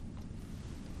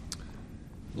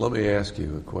Let me ask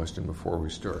you a question before we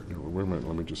start. No, wait a minute,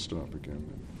 let me just stop again.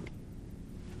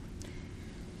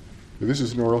 This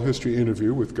is an oral history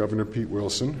interview with Governor Pete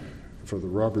Wilson for the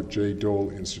Robert J. Dole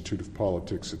Institute of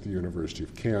Politics at the University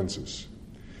of Kansas.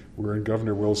 We're in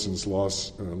Governor Wilson's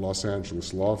Los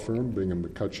Angeles law firm, Bingham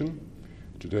McCutcheon.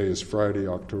 Today is Friday,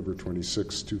 October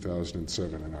 26,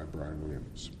 2007, and I'm Brien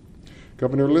Williams.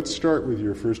 Governor, let's start with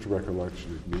your first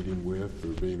recollection of meeting with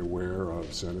or being aware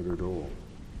of Senator Dole.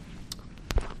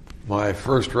 My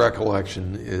first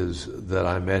recollection is that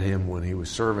I met him when he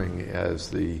was serving as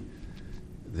the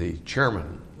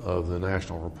chairman of the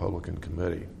National Republican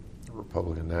Committee,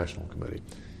 Republican National Committee.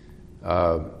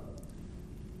 And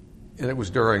it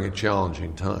was during a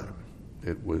challenging time.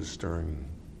 It was during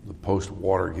the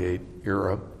post-Watergate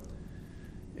era.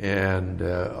 And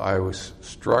I was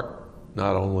struck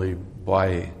not only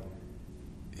by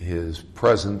his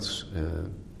presence,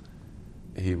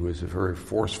 he was a very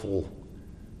forceful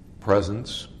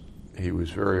presence, he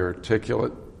was very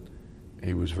articulate,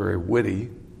 he was very witty,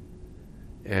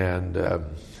 and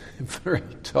very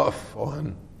tough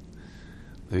on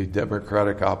the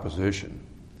Democratic opposition.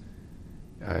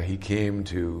 He came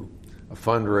to a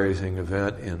fundraising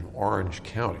event in Orange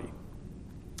County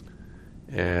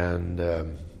and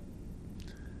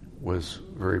was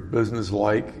very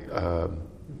businesslike.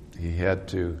 He had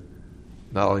to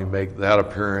not only make that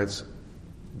appearance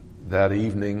that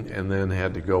evening and then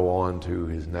had to go on to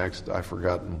his next, I've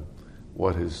forgotten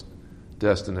what his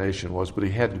destination was, but he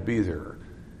had to be there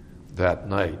that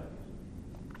night.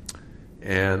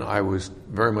 And I was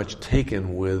very much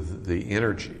taken with the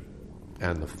energy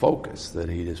and the focus that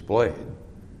he displayed.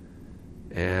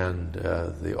 And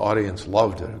the audience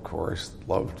loved it, of course,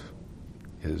 loved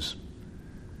his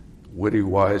witty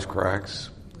wisecracks,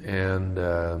 and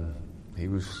he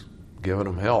was giving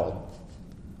them hell,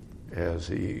 as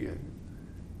he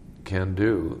can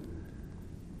do.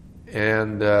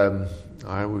 And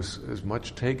I was as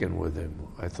much taken with him.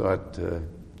 I thought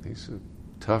he's a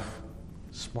tough,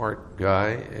 smart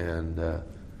guy and a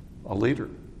leader.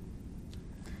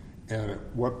 And at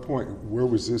what point, where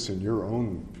was this in your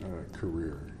own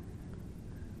career?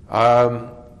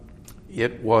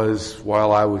 It was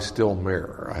while I was still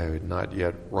mayor. I had not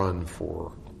yet run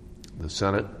for the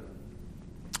Senate,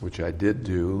 which I did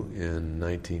do in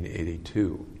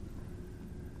 1982.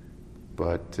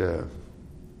 But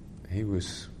he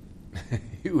was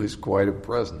he was quite a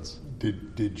presence.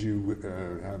 Did you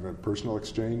have a personal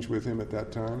exchange with him at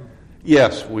that time?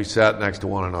 Yes, we sat next to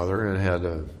one another and had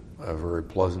a very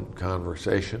pleasant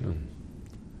conversation, and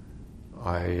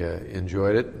I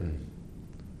enjoyed it and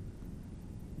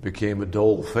became a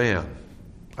Dole fan.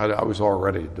 I was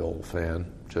already a Dole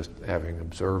fan, just having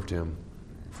observed him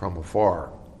from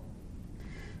afar.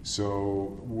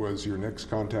 So was your next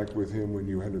contact with him when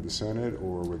you entered the Senate,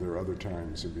 or were there other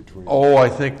times in between? Oh, I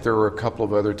think there were a couple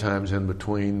of other times in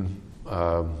between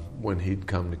when he'd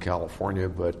come to California,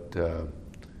 but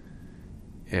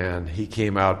and he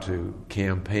came out to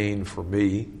campaign for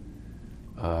me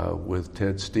with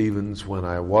Ted Stevens when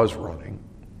I was running,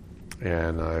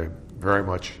 and I very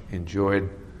much enjoyed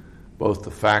both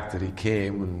the fact that he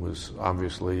came and was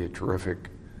obviously a terrific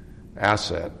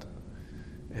asset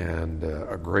and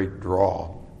a great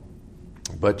draw,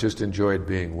 but just enjoyed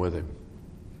being with him.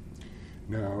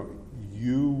 Now,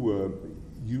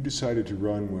 you decided to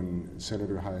run when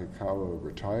Senator Hayakawa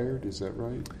retired, is that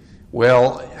right?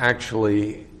 Well,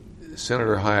 actually,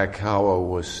 Senator Hayakawa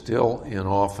was still in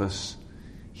office.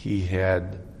 He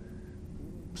had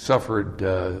suffered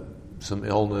some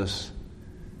illness,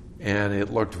 and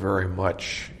it looked very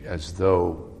much as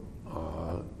though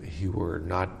he were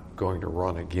not going to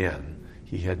run again.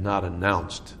 He had not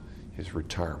announced his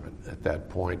retirement at that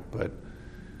point, but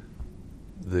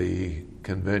the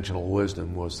conventional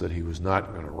wisdom was that he was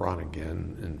not going to run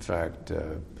again. In fact,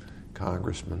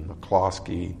 Congressman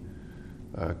McCloskey,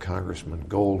 Congressman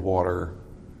Goldwater,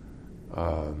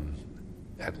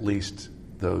 at least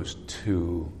those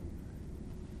two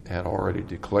had already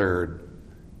declared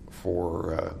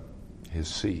for his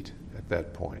seat at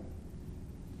that point.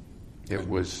 It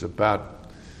was about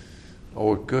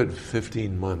a good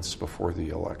 15 months before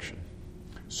the election.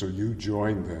 So you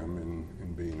joined them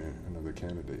in being another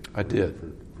candidate. I did.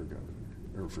 For governor,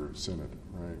 or for Senate,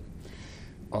 right.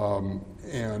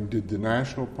 And did the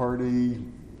National Party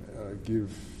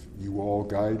give you all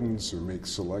guidance or make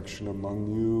selection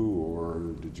among you,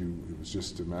 or it was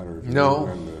just a matter of...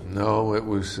 No, it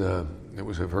was a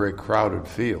very crowded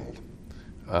field.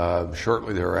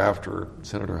 Shortly thereafter,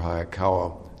 Senator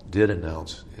Hayakawa did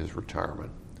announce his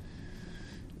retirement.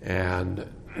 And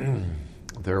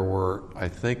there were, I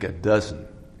think, a dozen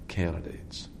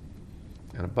candidates.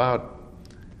 and about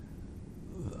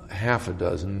half a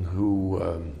dozen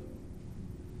who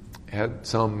had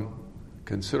some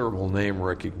considerable name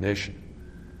recognition.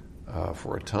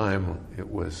 For a time, it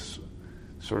was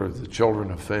sort of the children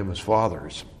of famous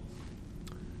fathers,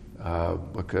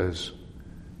 because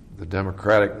the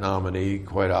Democratic nominee,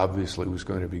 quite obviously, was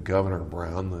going to be Governor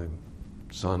Brown, the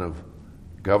son of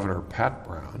Governor Pat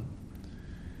Brown,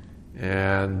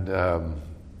 and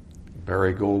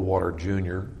Barry Goldwater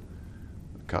Jr.,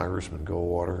 Congressman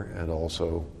Goldwater, and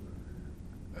also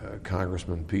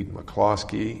Congressman Pete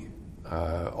McCloskey,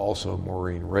 also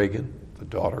Maureen Reagan, the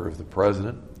daughter of the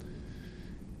president,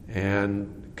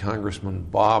 and Congressman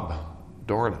Bob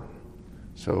Dornan.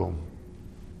 So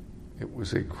it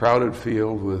was a crowded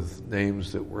field with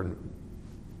names that were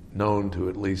known to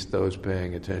at least those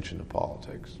paying attention to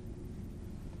politics.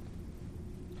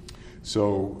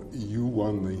 So you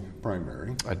won the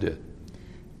primary. I did.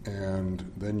 And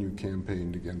then you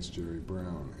campaigned against Jerry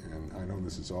Brown. And I know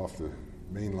this is off the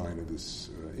main line of this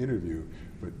interview,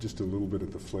 but just a little bit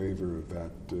of the flavor of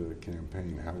that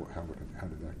campaign. How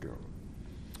did that go?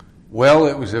 Well,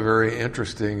 it was a very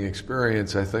interesting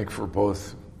experience, I think, for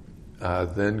both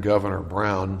then Governor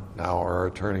Brown, now our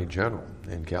Attorney General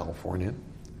in California,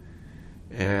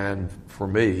 and for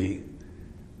me,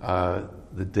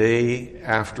 the day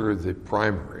after the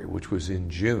primary, which was in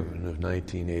June of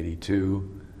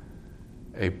 1982,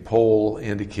 a poll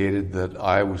indicated that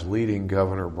I was leading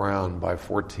Governor Brown by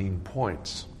 14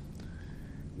 points,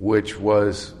 which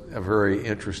was a very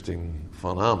interesting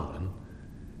phenomenon,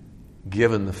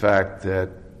 given the fact that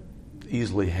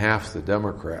easily half the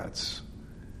Democrats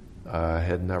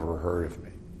had never heard of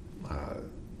me.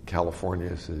 California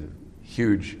is a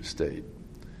huge state.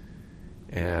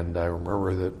 And I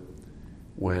remember that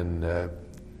when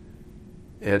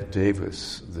Ed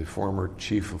Davis, the former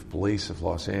chief of police of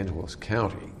Los Angeles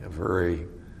County, a very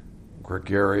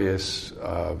gregarious,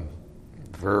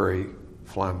 very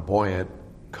flamboyant,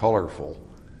 colorful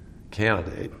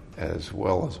candidate, as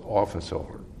well as office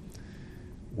holder,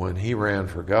 when he ran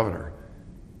for governor,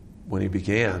 when he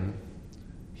began,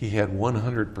 he had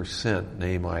 100%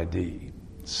 name ID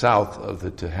south of the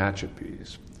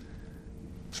Tehachapi's,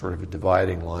 sort of a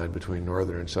dividing line between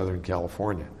Northern and Southern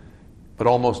California. But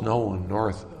almost no one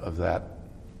north of that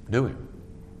knew him,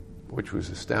 which was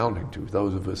astounding to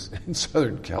those of us in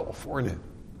Southern California.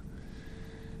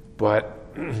 But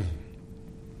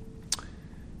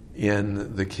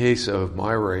in the case of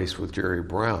my race with Jerry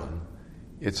Brown,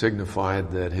 it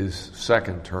signified that his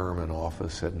second term in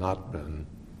office had not been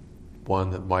one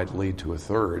that might lead to a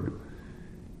third.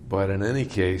 But in any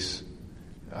case,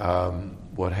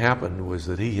 what happened was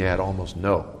that he had almost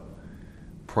no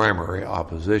primary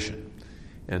opposition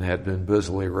and had been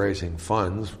busily raising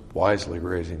funds, wisely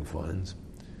raising funds.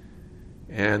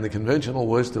 And the conventional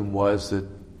wisdom was that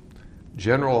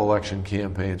general election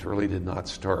campaigns really did not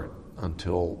start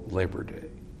until Labor Day.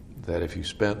 That if you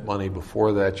spent money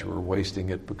before that, you were wasting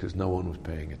it because no one was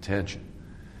paying attention.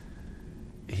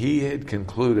 He had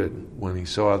concluded when he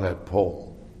saw that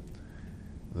poll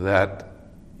that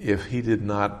if he did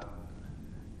not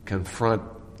confront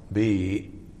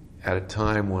me at a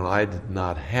time when I did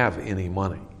not have any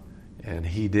money, and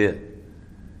he did,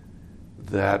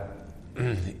 that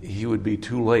he would be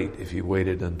too late if he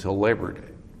waited until Labor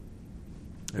Day.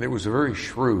 And it was a very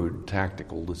shrewd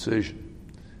tactical decision.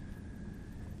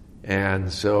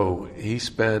 And so he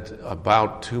spent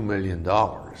about $2 million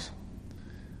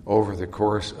over the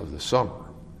course of the summer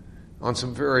on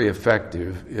some very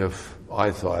effective, if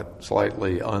I thought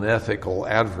slightly unethical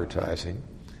advertising.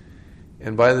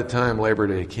 And by the time Labor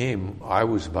Day came, I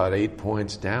was about 8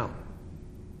 points down.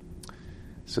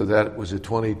 So that was a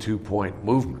 22-point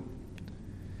movement.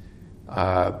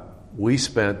 We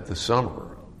spent the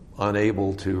summer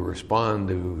unable to respond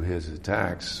to his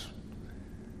attacks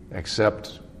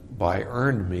except by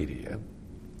earned media,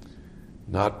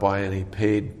 not by any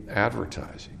paid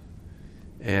advertising.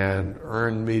 And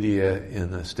earned media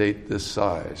in a state this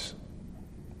size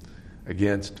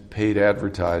against paid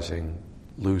advertising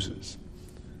loses.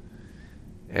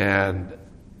 And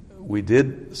we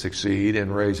did succeed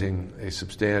in raising a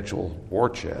substantial war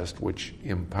chest, which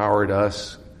empowered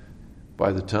us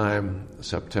by the time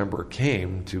September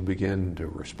came to begin to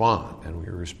respond, and we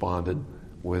responded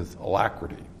with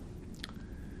alacrity.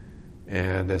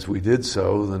 And as we did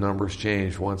so, the numbers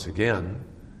changed once again,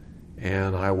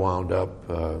 and I wound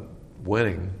up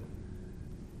winning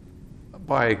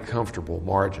by a comfortable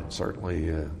margin. Certainly,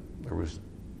 there was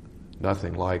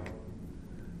nothing like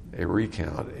a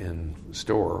recount in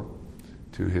store.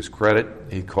 To his credit,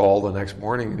 he called the next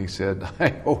morning and he said, "I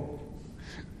hope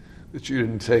that you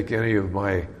didn't take any of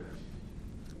my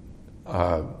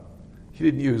he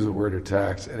didn't use the word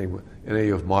attacks any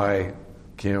of my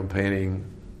campaigning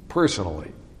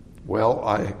personally. Well,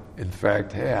 I, in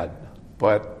fact, had.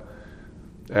 But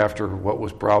after what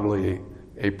was probably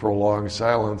a prolonged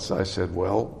silence, I said,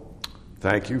 well,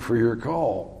 thank you for your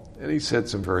call. And he said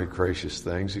some very gracious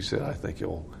things. He said, I think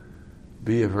you'll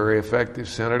be a very effective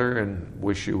senator and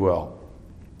wish you well.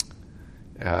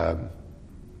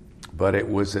 But it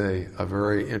was a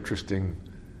very interesting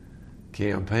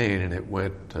campaign, and it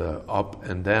went up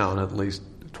and down at least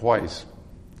twice.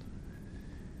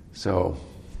 So,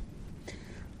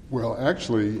 well,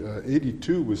 actually,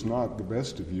 82 was not the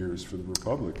best of years for the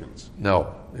Republicans.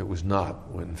 No, it was not.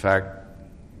 In fact,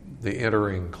 the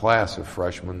entering class of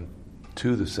freshmen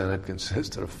to the Senate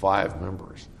consisted of 5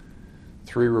 members,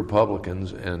 3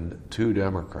 Republicans and 2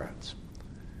 Democrats.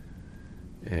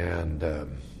 And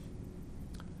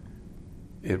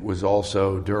it was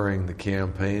also during the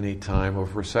campaign a time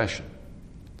of recession.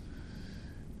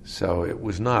 So it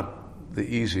was not the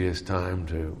easiest time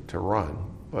to run,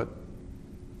 but...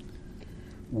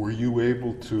 Were you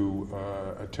able to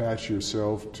attach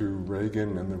yourself to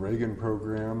Reagan and the Reagan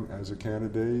program as a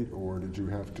candidate, or did you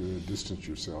have to distance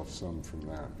yourself some from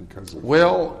that because of...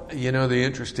 Well, you know, the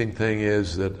interesting thing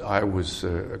is that I was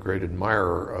a great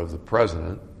admirer of the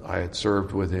president. I had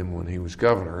served with him when he was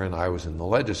governor, and I was in the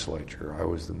legislature. I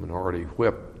was the minority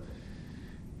whip.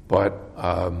 But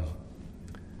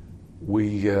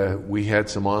we had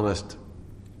some honest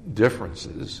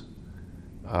differences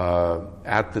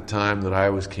at the time that I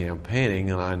was campaigning,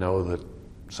 and I know that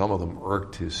some of them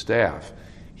irked his staff.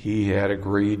 He had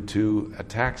agreed to a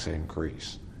tax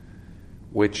increase,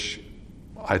 which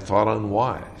I thought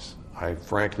unwise. I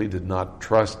frankly did not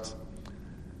trust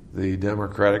the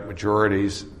Democratic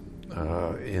majorities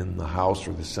in the House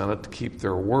or the Senate to keep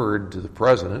their word to the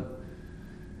president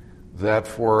that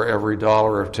for every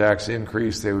 $1 of tax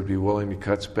increase they would be willing to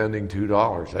cut spending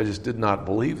 $2. I just did not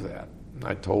believe that.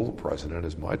 I told the president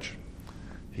as much.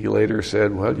 He later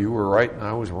said, well, you were right and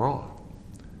I was wrong.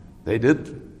 They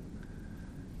didn't.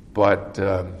 But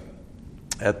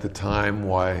at the time,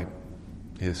 why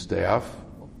his staff,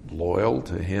 loyal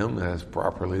to him as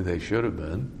properly they should have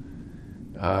been,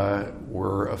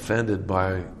 were offended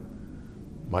by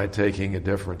my taking a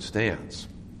different stance.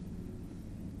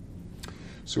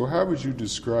 So how would you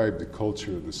describe the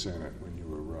culture of the Senate when you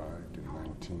arrived in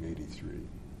 1983?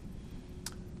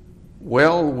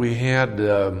 Well, we had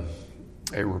a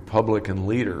Republican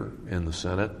leader in the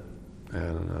Senate,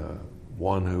 and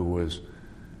one who was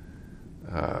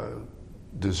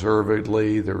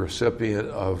deservedly the recipient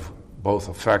of both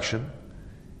affection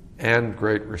and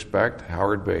great respect,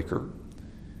 Howard Baker.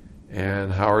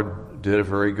 And Howard did a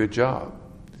very good job.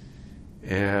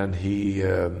 And he,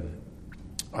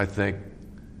 I think,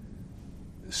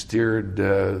 steered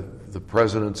the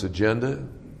president's agenda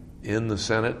in the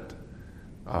Senate,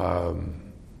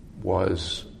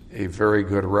 was a very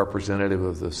good representative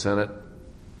of the Senate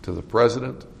to the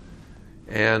president,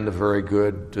 and a very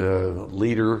good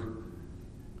leader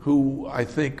who I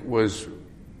think was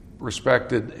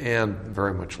respected and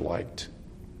very much liked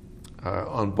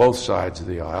on both sides of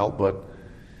the aisle. But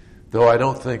though I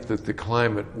don't think that the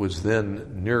climate was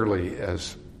then nearly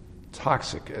as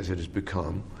toxic as it has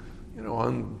become, you know,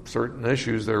 on certain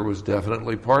issues there was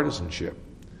definitely partisanship.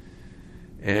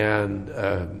 And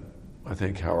I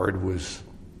think Howard was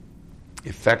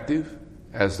effective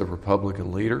as the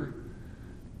Republican leader.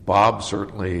 Bob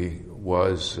certainly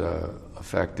was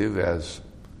effective as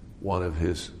one of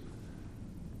his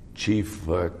chief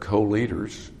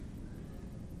co-leaders.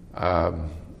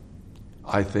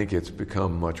 I think it's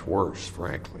become much worse,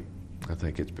 frankly. I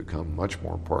think it's become much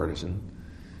more partisan.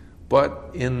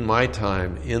 But in my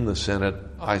time in the Senate,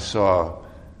 I thought,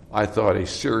 a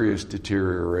serious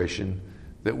deterioration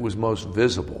that was most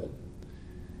visible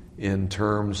in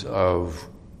terms of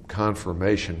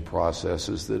confirmation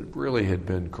processes that really had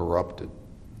been corrupted.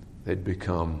 They'd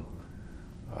become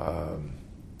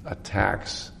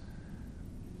attacks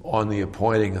on the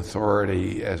appointing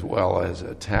authority as well as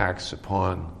attacks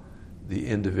upon the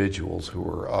individuals who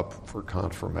were up for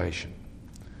confirmation.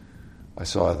 I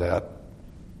saw that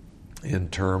in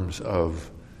terms of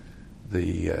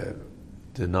the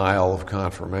denial of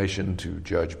confirmation to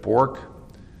Judge Bork.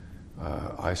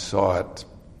 I saw it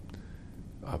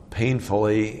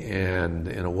painfully and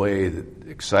in a way that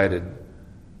excited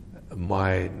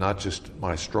not just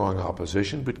my strong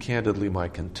opposition, but candidly my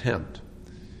contempt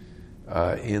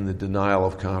in the denial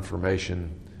of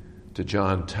confirmation to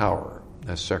John Tower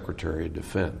as Secretary of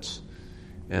Defense.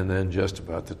 And then just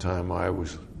about the time I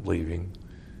was leaving,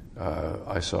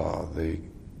 I saw the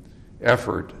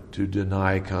effort to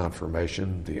deny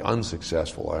confirmation, the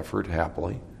unsuccessful effort,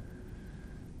 happily,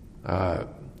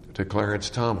 to Clarence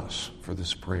Thomas for the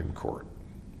Supreme Court.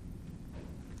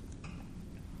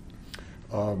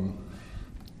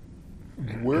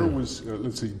 Where was,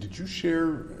 let's see, did you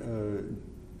share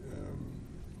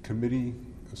committee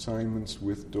assignments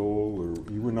with Dole, or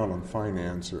you were not on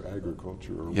finance or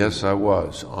agriculture? Or Yes, I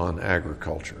was on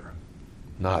agriculture,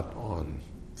 not on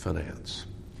finance.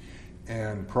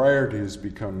 And prior to his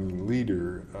becoming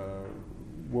leader,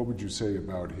 what would you say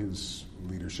about his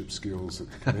leadership skills at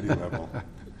the committee level?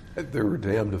 They were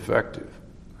damned effective.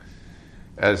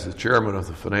 As the chairman of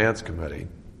the Finance Committee,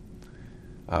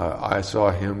 I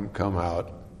saw him come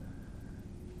out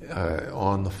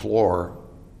on the floor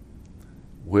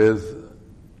with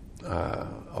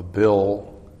a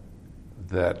bill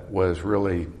that was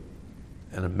really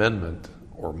an amendment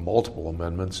or multiple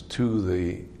amendments to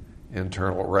the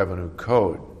Internal Revenue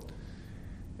Code.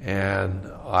 And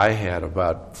I had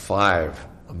about 5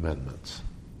 amendments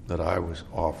that I was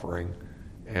offering,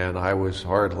 and I was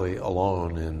hardly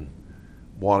alone in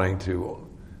wanting to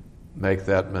make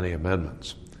that many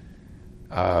amendments.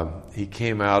 He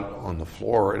came out on the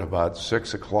floor at about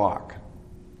 6 o'clock,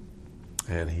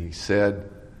 and he said,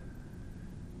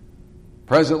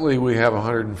 "Presently we have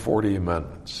 140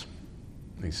 amendments."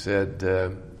 He said,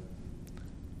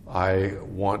 "I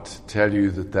want to tell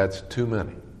you that that's too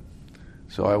many.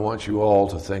 So I want you all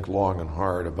to think long and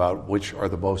hard about which are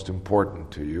the most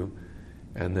important to you,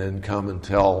 and then come and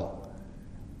tell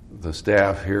the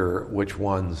staff here which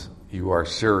ones you are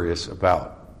serious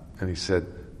about." And he said,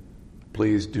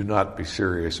 "Please do not be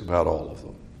serious about all of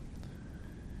them."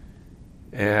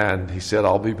 And he said,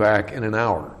 "I'll be back in an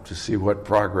hour to see what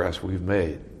progress we've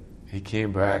made." He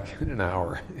came back in an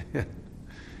hour.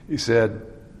 He said,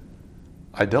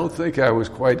 "I don't think I was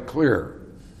quite clear,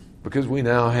 because we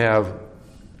now have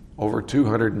over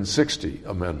 260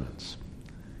 amendments."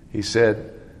 He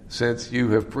said, "Since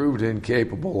you have proved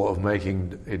incapable of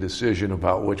making a decision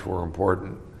about which were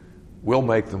important, we'll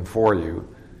make them for you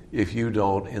if you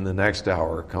don't, in the next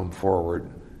hour, come forward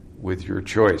with your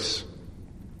choice."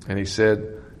 And he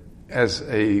said, "As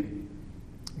a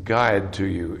guide to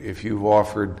you, if you've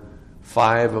offered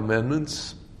 5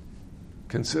 amendments,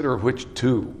 consider which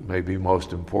 2 may be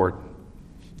most important."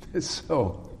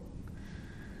 So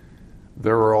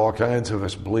there were all kinds of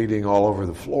us bleeding all over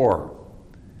the floor,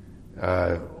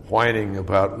 whining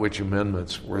about which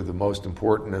amendments were the most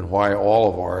important and why all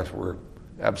of ours were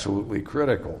absolutely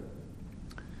critical.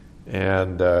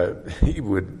 And he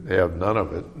would have none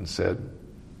of it and said,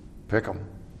 "Pick them."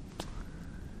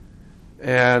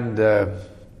 And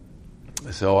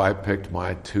so I picked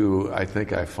my 2. I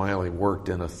think I finally worked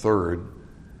in a 3rd.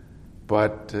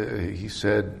 But he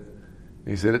said,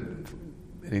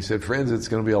 "Friends, it's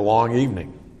going to be a long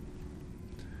evening,"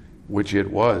 which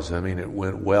it was. I mean, it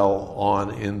went well on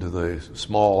into the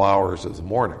small hours of the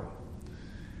morning.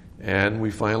 And we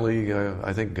finally,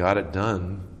 I think, got it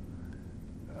done.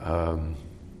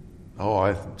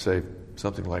 I'd say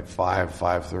something like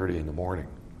 5:30 in the morning.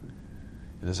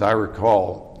 And as I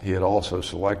recall, he had also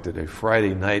selected a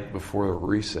Friday night before the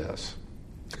recess,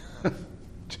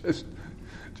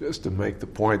 just to make the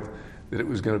point that it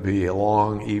was going to be a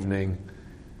long evening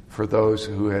for those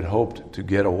who had hoped to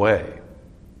get away.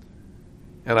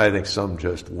 And I think some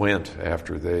just went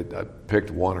after they'd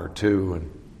picked 1 or 2 and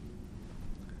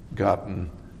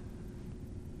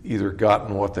either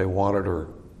gotten what they wanted or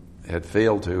had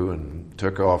failed to, and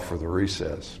took off for the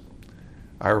recess.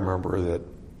 I remember that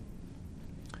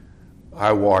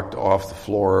I walked off the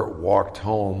floor, walked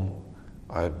home.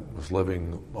 I was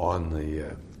living on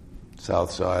the south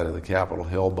side of the Capitol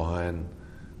Hill behind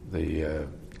the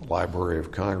Library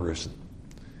of Congress,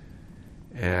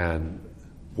 and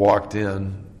walked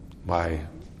in. My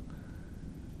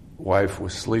wife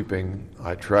was sleeping.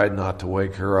 I tried not to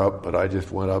wake her up, but I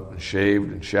just went up and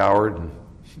shaved and showered and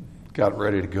got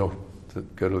ready to go to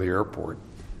the airport.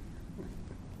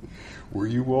 Were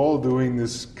you all doing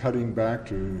this cutting back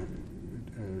to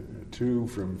 2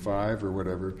 from 5 or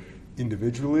whatever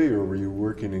individually, or were you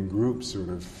working in groups sort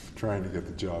of trying to get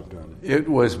the job done? It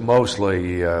was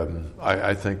mostly,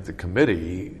 I think the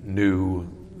committee knew,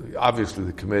 obviously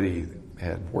the committee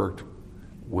had worked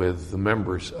with the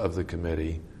members of the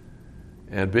committee,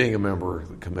 and being a member of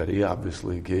the committee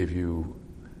obviously gave you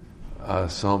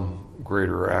some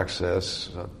greater access,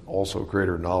 also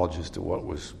greater knowledge as to what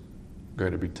was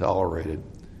going to be tolerated.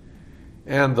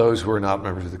 And those who were not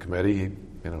members of the committee,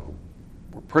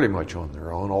 were pretty much on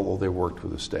their own, although they worked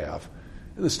with the staff,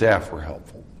 and the staff were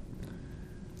helpful.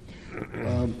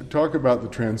 Talk about the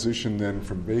transition then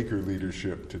from Baker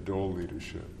leadership to Dole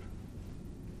leadership.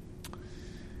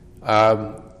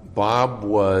 Bob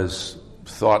was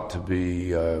thought to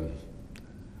be a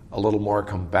little more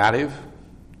combative,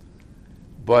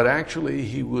 but actually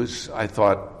he was, I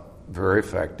thought, very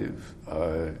effective.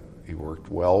 He worked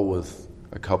well with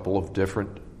a couple of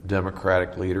different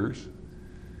Democratic leaders.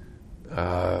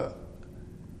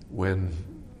 When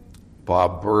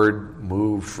Bob Byrd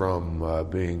moved from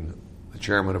being the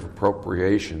chairman of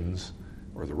appropriations,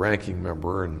 or the ranking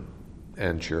member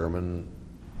and chairman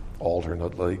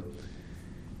alternately,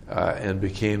 and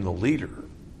became the leader,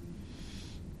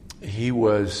 he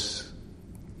was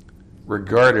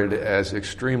regarded as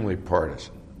extremely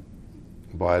partisan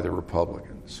by the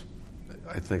Republicans.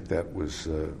 I think that was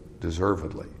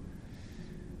deservedly.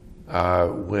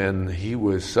 When he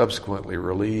was subsequently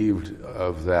relieved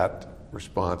of that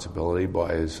responsibility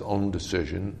by his own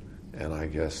decision, and I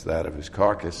guess that of his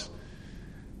caucus,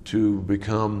 to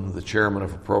become the chairman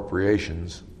of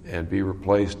appropriations and be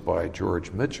replaced by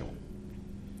George Mitchell,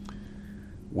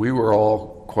 we were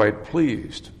all quite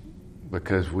pleased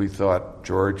because we thought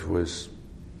George was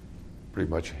pretty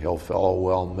much a hail fellow,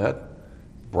 well met,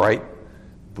 bright,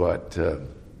 but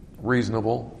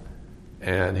reasonable,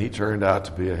 and he turned out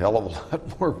to be a hell of a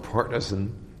lot more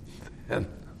partisan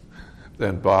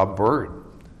than Bob Byrd.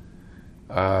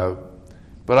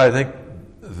 But I think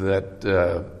that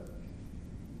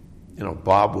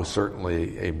Bob was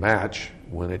certainly a match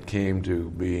when it came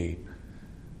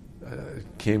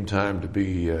time to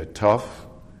be tough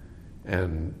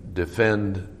and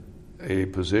defend a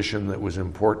position that was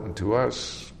important to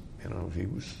us. He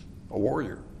was a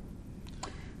warrior.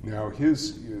 Now,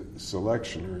 his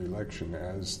selection or election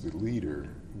as the leader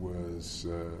was,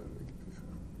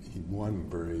 he won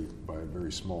by a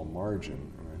very small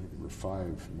margin. I think there were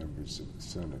 5 members of the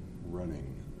Senate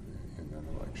running in that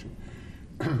election.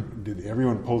 Did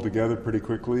everyone pull together pretty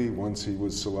quickly once he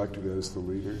was selected as the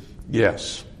leader?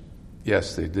 Yes,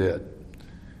 they did.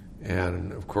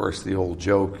 And, of course, the old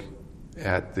joke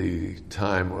at the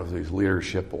time of these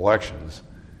leadership elections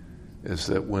is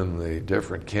that when the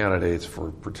different candidates for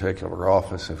a particular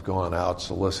office have gone out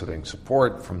soliciting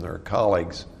support from their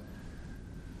colleagues,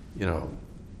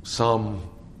 some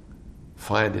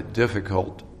find it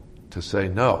difficult to say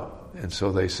no, and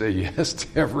so they say yes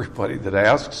to everybody that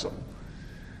asks them,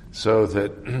 so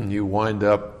that you wind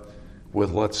up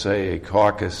with, let's say, a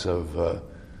caucus of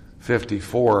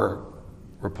 54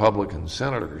 Republican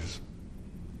senators,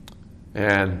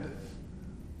 and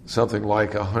something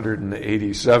like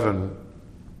 187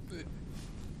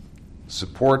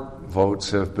 support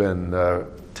votes have been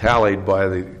tallied by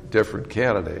the different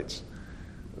candidates.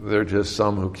 There are just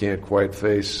some who can't quite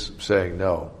face saying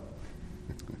no.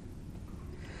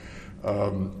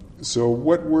 So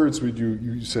what words would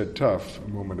you said tough a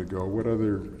moment ago, what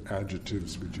other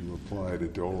adjectives would you apply to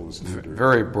Dole as leader?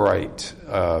 Very bright,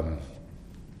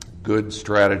 good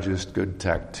strategist, good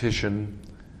tactician.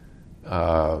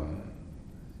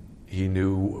 He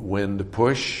knew when to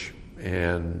push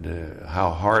and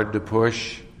how hard to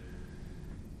push.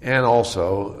 And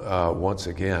also, once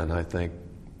again, I think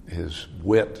his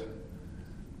wit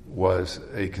was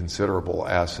a considerable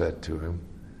asset to him.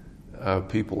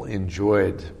 People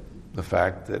enjoyed the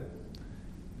fact that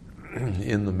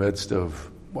in the midst of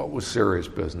what was serious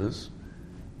business,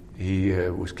 he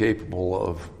was capable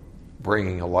of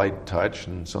bringing a light touch,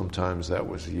 and sometimes that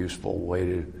was a useful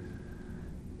way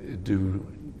to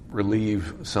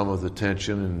relieve some of the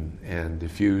tension and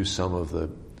diffuse some of the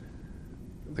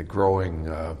growing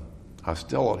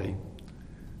hostility.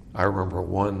 I remember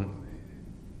one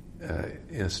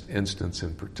instance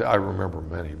in particular. I remember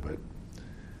many, but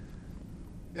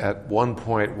at one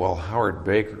point, while Howard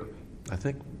Baker, I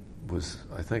think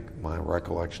my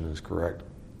recollection is correct,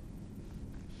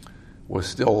 was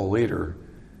still a leader,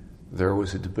 there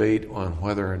was a debate on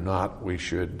whether or not we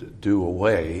should do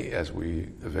away, as we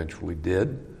eventually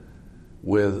did,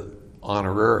 with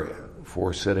honoraria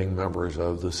for sitting members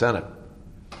of the Senate.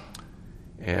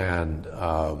 And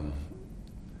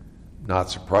not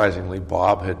surprisingly,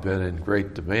 Bob had been in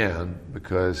great demand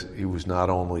because he was not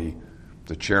only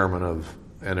the chairman of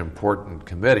an important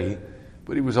committee,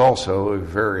 but he was also a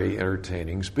very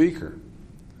entertaining speaker.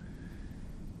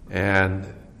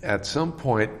 And at some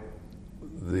point,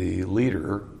 the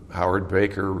leader, Howard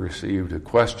Baker, received a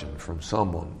question from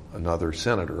someone, another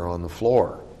senator, on the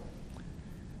floor.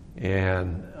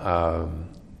 And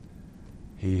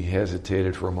he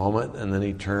hesitated for a moment, and then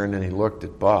he turned and he looked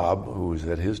at Bob, who was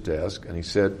at his desk, and he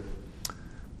said,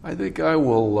 "I think I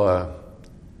will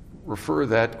refer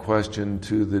that question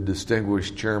to the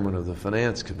distinguished chairman of the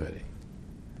Finance Committee."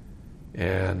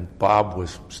 And Bob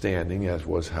was standing, as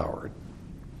was Howard.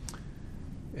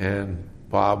 And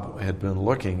Bob had been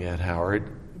looking at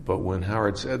Howard, but when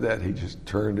Howard said that, he just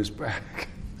turned his back.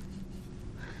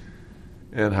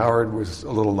 And Howard was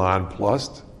a little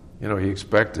nonplussed. He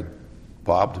expected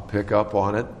Bob to pick up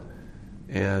on it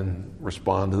and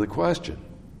respond to the question.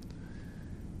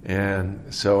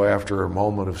 And so after a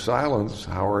moment of silence,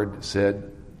 Howard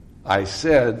said, I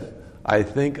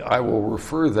think I will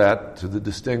refer that to the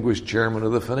distinguished chairman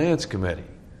of the Finance Committee.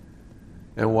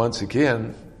 And once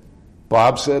again,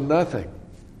 Bob said nothing.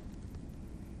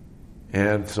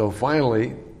 And so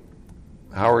finally,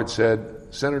 Howard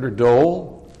said, Senator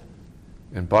Dole.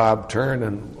 And Bob turned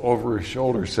and over his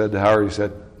shoulder said to Howard, he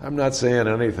said, I'm not saying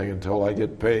anything until I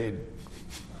get paid.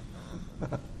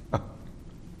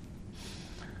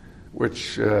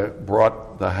 Which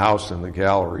brought the house and the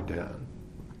gallery down.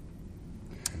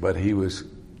 But he was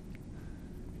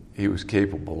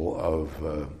capable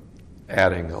of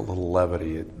adding a little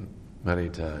levity at many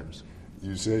times.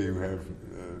 You say you have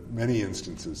many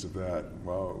instances of that.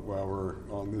 While we're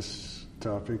on this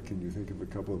topic, can you think of a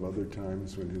couple of other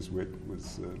times when his wit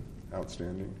was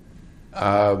outstanding?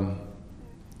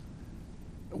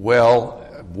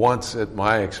 Well, once at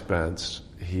my expense,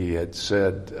 he had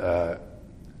said,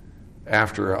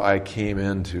 after I came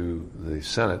into the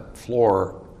Senate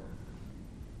floor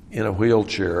in a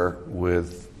wheelchair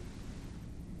with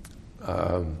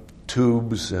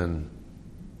tubes and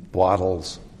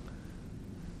bottles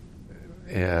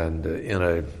and in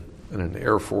an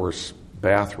Air Force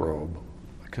bathrobe.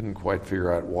 I couldn't quite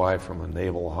figure out why from a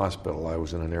naval hospital I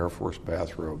was in an Air Force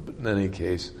bathrobe. But in any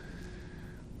case,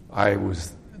 I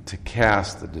was to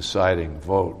cast the deciding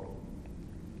vote.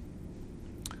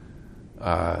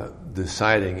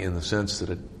 Deciding in the sense that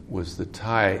it was the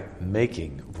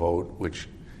tie-making vote, which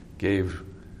gave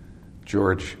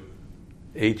George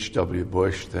H.W.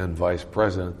 Bush, then Vice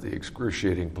President, the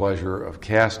excruciating pleasure of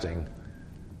casting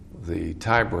the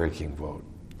tie-breaking vote.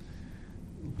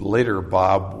 Later,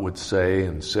 Bob would say,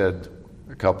 and said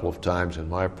a couple of times in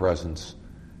my presence,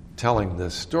 telling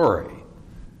this story,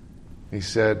 he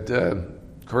said,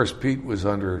 of course, Pete was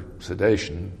under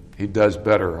sedation. He does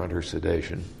better under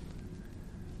sedation.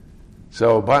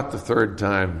 So about the third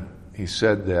time he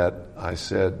said that, I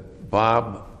said,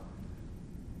 Bob,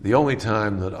 the only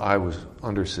time that I was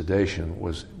under sedation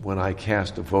was when I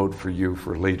cast a vote for you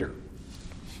for leader.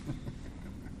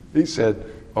 He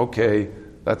said, okay,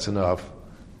 that's enough.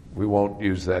 We won't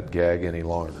use that gag any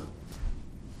longer.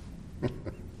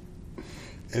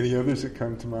 Any others that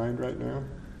come to mind right now?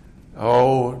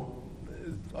 Oh,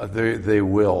 they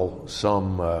will.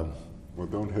 Some. Well,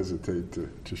 don't hesitate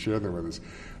to share them with us.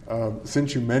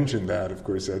 Since you mentioned that, of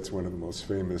course, that's one of the most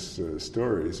famous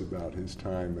stories about his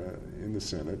time in the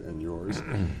Senate and yours.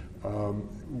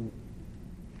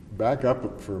 Back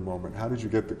up for a moment. How did you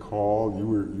get the call?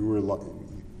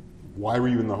 Why were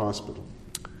you in the hospital?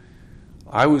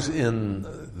 I was in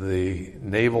the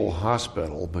Naval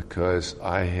Hospital because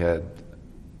I had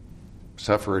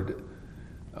suffered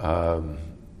or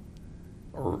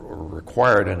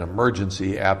required an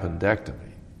emergency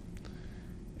appendectomy.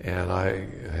 And I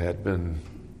had been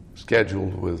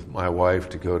scheduled with my wife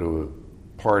to go to a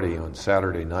party on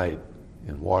Saturday night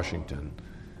in Washington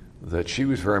that she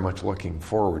was very much looking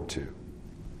forward to.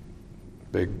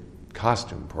 Big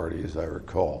costume party, as I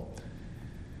recall.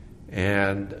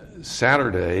 And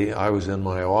Saturday, I was in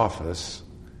my office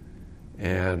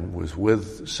and was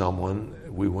with someone.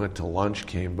 We went to lunch,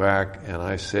 came back, and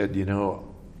I said,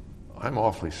 I'm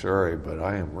awfully sorry, but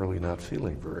I am really not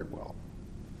feeling very well.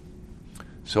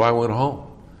 So I went home.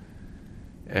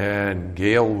 And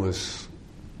Gail was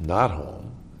not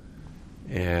home.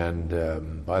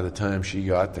 And by the time she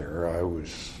got there, I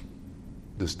was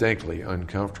distinctly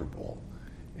uncomfortable.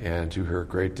 And to her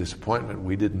great disappointment,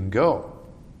 we didn't go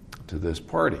to this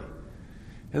party.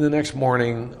 And the next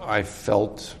morning, I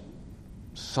felt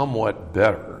somewhat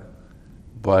better,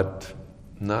 but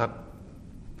not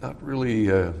really,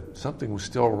 something was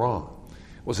still wrong.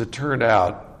 Well, as it turned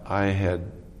out, I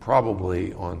had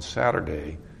probably on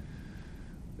Saturday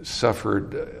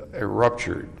suffered a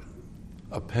ruptured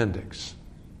appendix.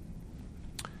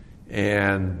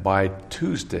 And by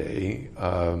Tuesday,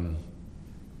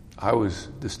 I was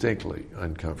distinctly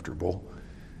uncomfortable,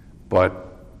 but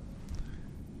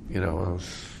I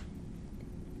was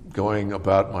going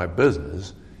about my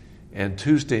business. And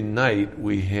Tuesday night,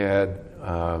 we had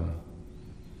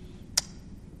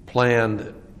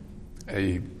planned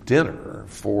a dinner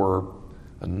for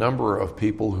a number of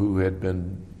people who had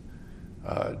been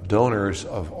donors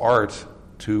of art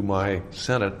to my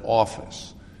Senate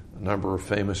office. A number of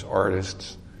famous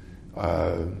artists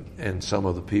and some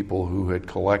of the people who had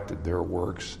collected their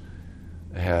works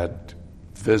had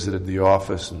visited the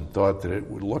office and thought that it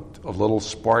would look a little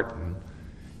Spartan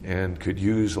and could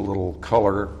use a little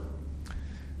color.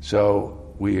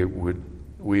 So we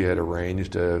had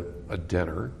arranged a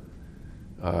dinner,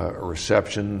 a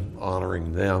reception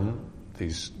honoring them,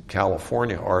 these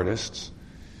California artists,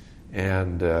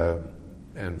 and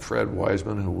Fred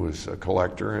Wiseman, who was a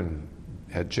collector and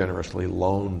had generously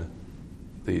loaned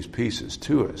these pieces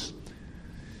to us.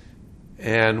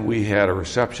 And we had a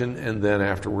reception, and then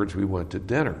afterwards we went to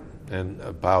dinner. And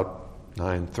about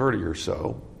 9:30 or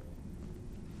so,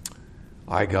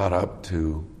 I got up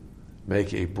to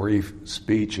make a brief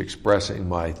speech expressing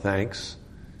my thanks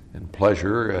and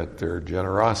pleasure at their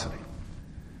generosity.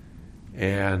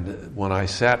 And when I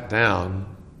sat down,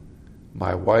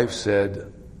 my wife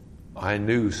said, "I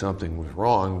knew something was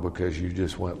wrong because you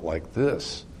just went like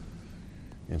this."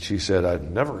 And she said,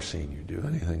 "I've never seen you do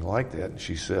anything like that." And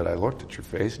she said, "I looked at your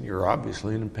face and you're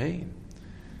obviously in pain."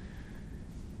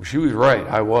 Well, she was right,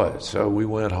 I was. So we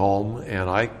went home and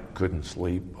I couldn't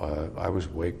sleep. I was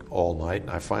awake all night, and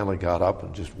I finally got up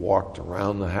and just walked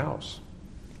around the house.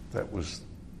 That was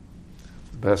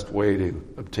the best way to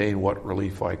obtain what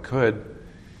relief I could.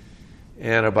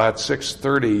 And about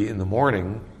 6:30 in the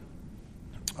morning,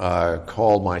 I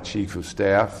called my chief of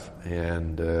staff,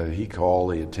 and he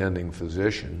called the attending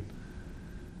physician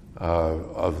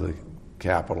of the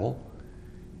Capitol,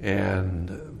 and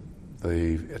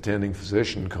the attending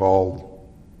physician called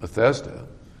Bethesda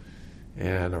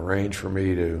and arranged for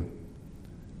me to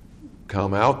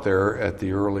come out there at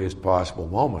the earliest possible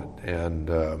moment.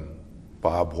 And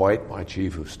Bob White, my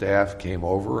chief of staff, came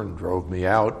over and drove me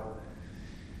out,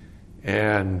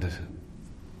 and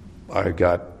I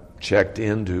got checked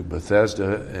into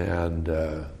Bethesda, and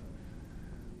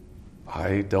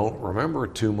I don't remember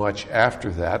too much after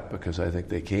that because I think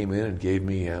they came in and gave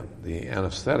me the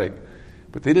anesthetic,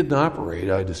 but they didn't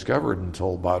operate, I discovered,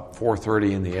 until about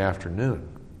 4:30 in the afternoon.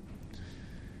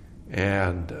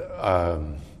 And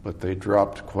but they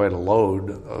dropped quite a load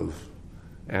of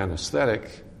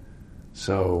anesthetic,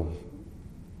 so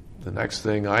the next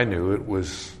thing I knew, it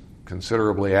was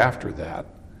considerably after that.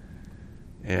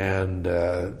 And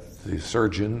the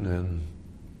surgeon and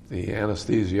the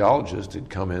anesthesiologist had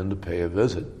come in to pay a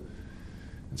visit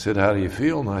and said, "How do you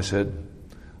feel?" And I said,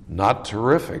 "Not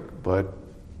terrific, but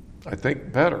I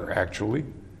think better, actually."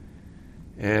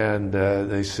 And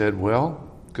they said, "Well,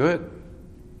 good."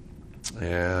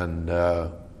 And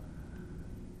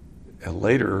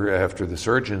later, after the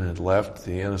surgeon had left,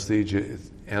 the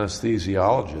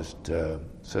anesthesiologist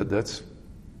said, "That's a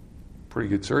pretty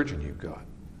good surgeon you've got."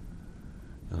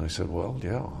 And I said, "Well,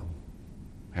 yeah, I'm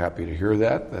happy to hear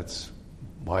that. That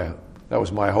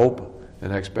was my hope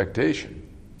and expectation."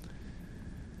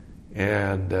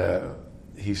 And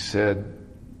he said,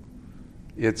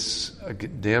 "It's a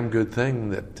damn good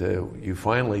thing that you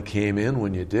finally came in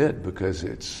when you did, because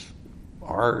it's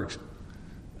our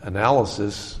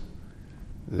analysis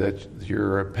that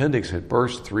your appendix had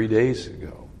burst 3 days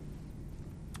ago."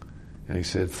 And he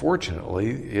said,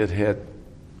 "Fortunately, it had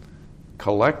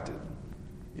collected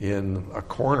in a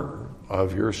corner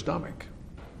of your stomach."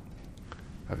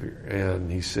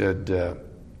 And he said,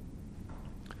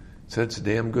 "It's a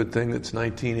damn good thing that's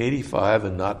 1985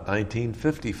 and not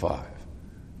 1955.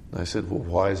 And I said, "Well,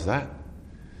 why is that?"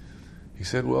 He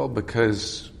said, "Well,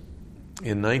 because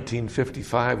in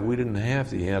 1955 we didn't have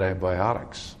the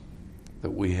antibiotics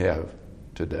that we have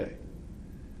today."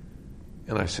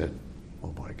 And I said,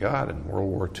 "Oh my God, in World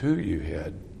War II you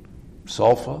had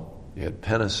sulfa, you had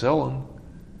penicillin."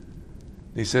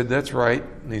 He said, "That's right."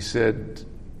 And he said,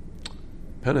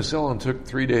 "Penicillin took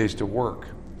 3 days to work."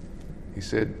 He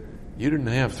said, "You didn't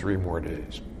have 3 more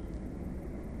days."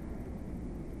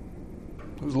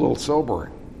 It was a little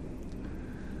sobering.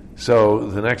 So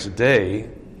the next day,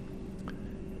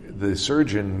 the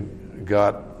surgeon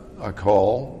got a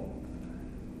call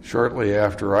shortly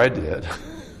after I did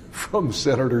from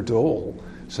Senator Dole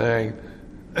saying,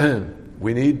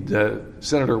 "We need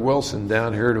Senator Wilson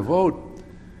down here to vote.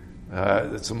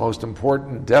 It's the most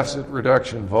important deficit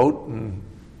reduction vote and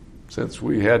since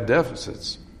we had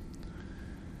deficits."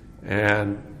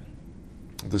 And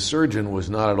the surgeon was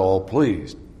not at all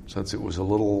pleased, since it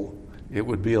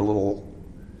would be a little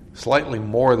slightly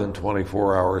more than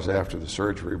 24 hours after the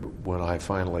surgery when I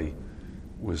finally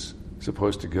was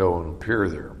supposed to go and appear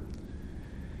there.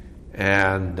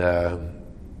 And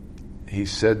he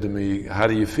said to me, "How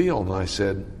do you feel?" And I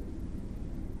said,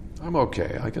 "I'm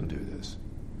okay, I can do this."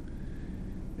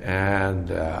 And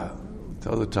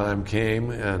till the time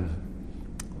came, and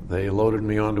they loaded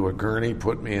me onto a gurney,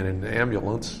 put me in an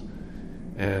ambulance,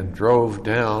 and drove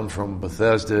down from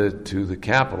Bethesda to the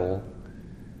Capitol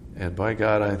And by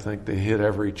God, I think they hit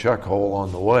every chuck hole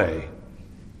on the way.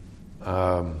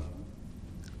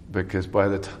 Because by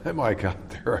the time I got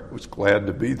there, I was glad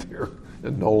to be there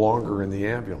and no longer in the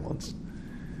ambulance.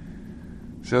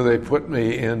 So they put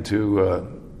me into,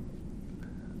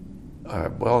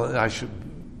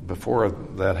 before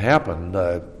that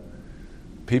happened,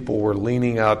 people were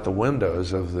leaning out the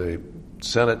windows of the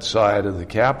Senate side of the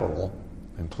Capitol,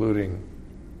 including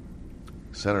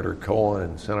Senator Cohen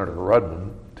and Senator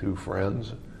Rudman, two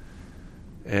friends,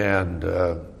 and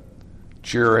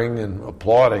cheering and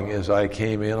applauding as I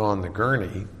came in on the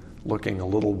gurney, looking a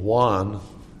little wan.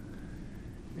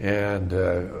 And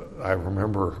I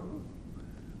remember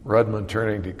Rudman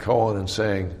turning to Cohen and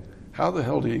saying, "How the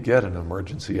hell do you get an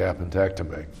emergency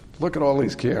appendectomy? Look at all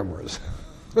these cameras."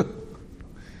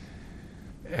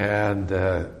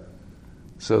 And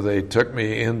so they took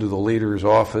me into the leader's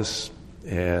office,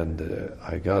 and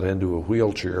I got into a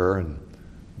wheelchair, and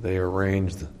they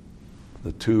arranged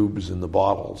the tubes and the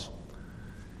bottles.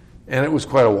 And it was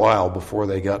quite a while before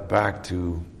they got back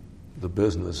to the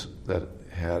business that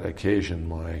had occasioned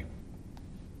my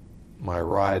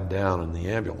ride down in the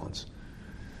ambulance.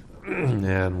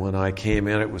 And when I came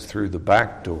in, it was through the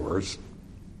back doors,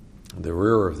 the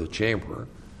rear of the chamber,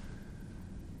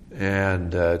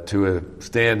 and to a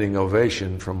standing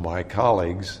ovation from my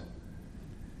colleagues.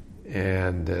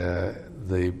 And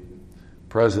the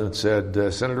president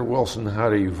said, "Senator Wilson, how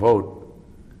do you vote?"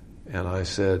 And I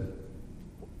said,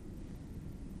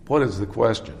 "What is the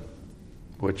question?"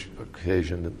 Which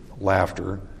occasioned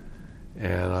laughter.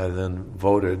 And I then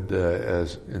voted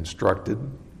as instructed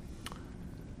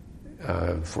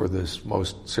for this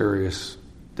most serious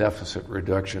deficit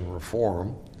reduction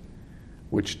reform,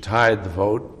 which tied the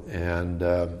vote. And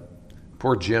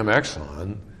poor Jim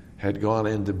Exxon had gone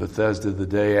into Bethesda the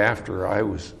day after I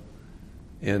was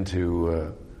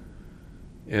into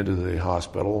the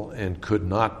hospital and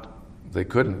they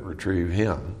couldn't retrieve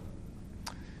him.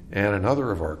 And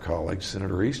another of our colleagues,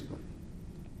 Senator Eastman,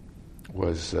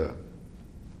 was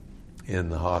in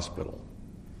the hospital.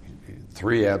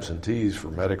 3 absentees for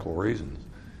medical reasons,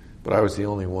 but I was the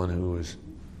only one who was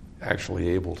actually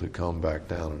able to come back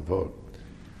down and vote.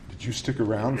 Did you stick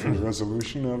around for the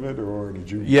resolution of it, or did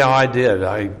you? Yeah, I did.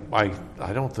 I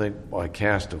don't think I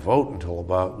cast a vote until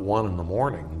about 1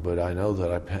 a.m, but I know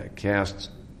that I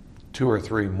cast 2 or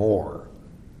 3 more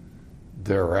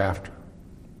thereafter.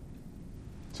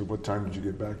 So what time did you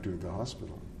get back to the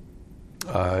hospital?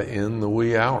 In the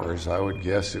wee hours. I would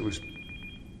guess it was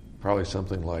probably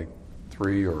something like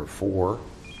 3 or 4.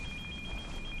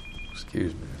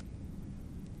 Excuse me.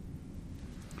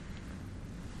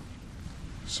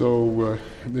 So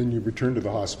then you returned to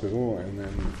the hospital, and then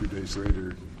a few days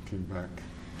later came back.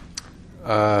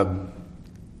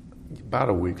 About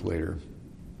a week later.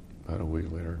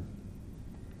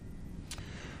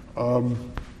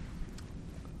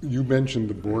 You mentioned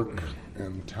the Bork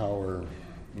and Tower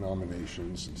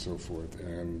nominations and so forth,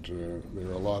 and there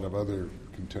are a lot of other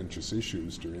contentious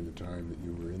issues during the time that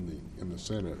you were in the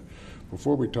Senate.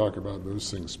 Before we talk about those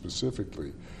things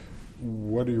specifically,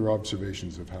 what are your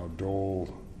observations of how Dole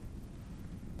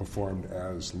performed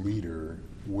as leader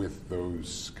with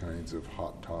those kinds of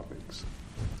hot topics?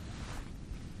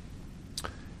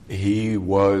 He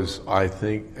was, I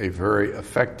think, a very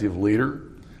effective leader.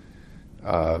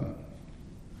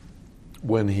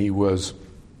 When he was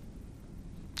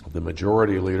the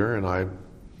majority leader, and I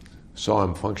saw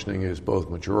him functioning as both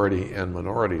majority and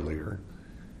minority leader,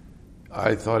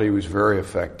 I thought he was very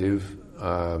effective.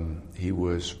 He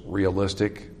was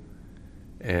realistic,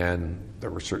 and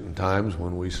there were certain times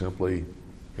when we simply,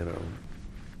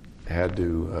 had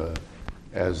to,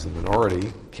 as the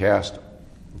minority, cast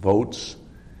votes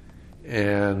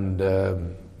and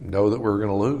know that we were going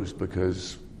to lose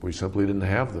because we simply didn't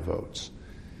have the votes.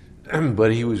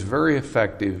 But he was very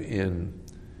effective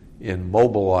in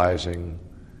mobilizing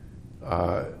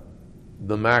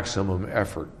the maximum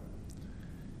effort.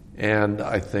 And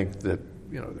I think that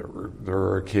there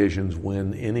are occasions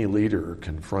when any leader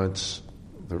confronts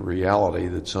the reality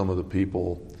that some of the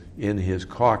people in his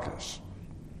caucus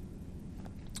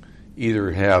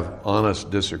either have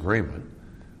honest disagreement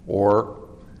or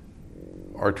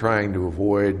are trying to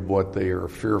avoid what they are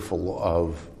fearful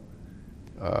of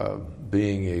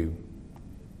being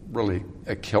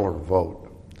a killer vote.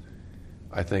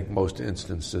 I think most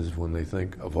instances when they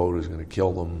think a vote is going to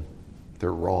kill them,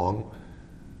 they're wrong.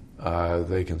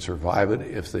 They can survive it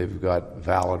if they've got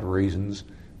valid reasons.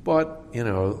 But,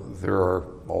 there are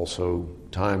also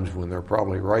times when they're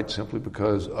probably right simply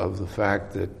because of the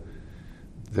fact that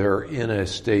they're in a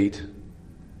state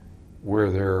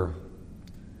where they're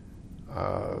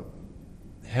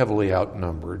heavily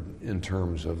outnumbered in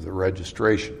terms of the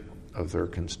registration of their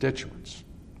constituents.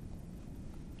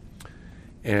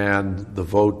 And the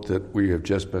vote that we have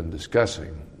just been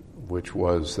discussing, which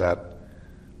was that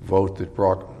vote that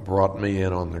brought me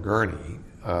in on the gurney,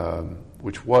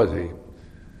 which was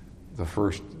the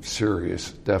first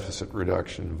serious deficit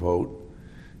reduction vote,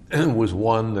 was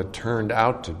one that turned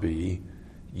out to be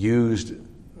used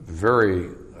very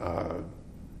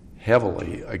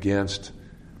heavily against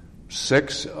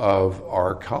 6 of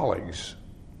our colleagues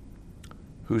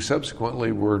who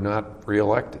subsequently were not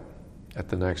reelected at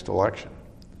the next election.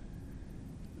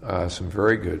 Some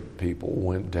very good people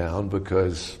went down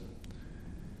because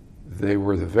they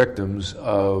were the victims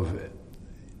of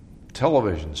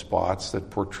television spots that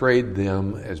portrayed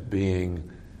them as being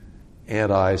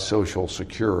anti-Social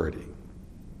Security.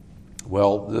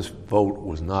 Well, this vote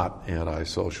was not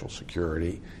anti-Social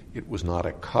Security. It was not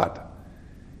a cut.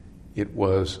 It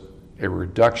was a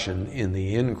reduction in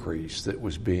the increase that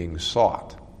was being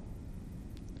sought.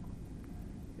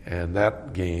 And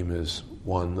that game is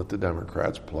one that the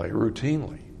Democrats play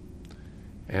routinely.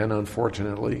 And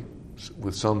unfortunately,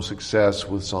 with some success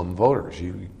with some voters.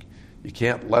 You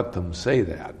can't let them say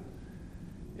that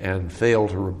and fail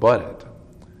to rebut it,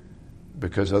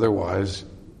 because otherwise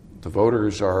the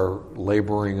voters are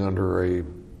laboring under a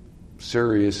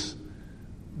serious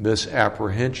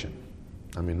misapprehension.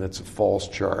 I mean, that's a false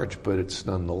charge, but it's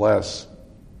nonetheless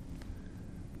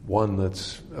one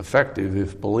that's effective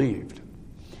if believed.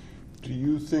 Do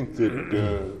you think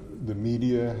that the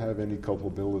media have any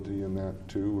culpability in that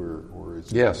too, or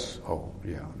is Yes. Oh,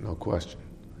 yeah, no question.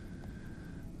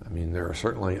 I mean, there are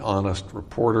certainly honest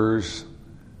reporters.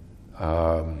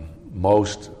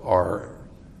 Most are,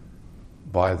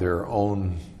 by their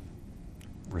own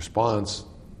response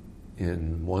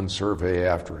in one survey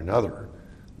after another,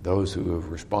 those who have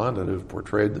responded have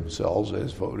portrayed themselves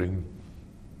as voting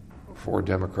for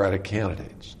Democratic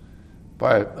candidates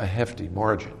by a hefty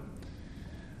margin.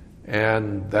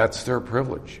 And that's their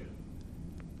privilege.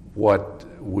 What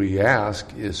we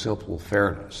ask is simple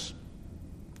fairness,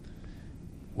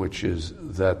 which is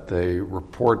that they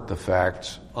report the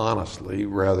facts honestly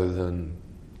rather than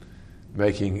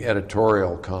making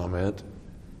editorial comment,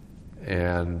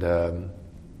 and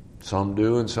some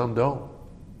do and some don't.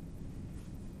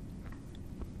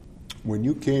 When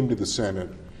you came to the Senate,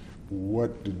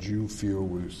 what did you feel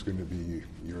was going to be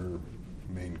your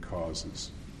main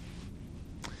causes?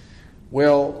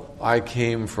 Well, I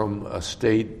came from a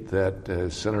state that,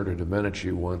 as Senator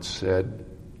Domenici once said,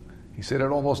 he said,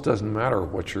 it almost doesn't matter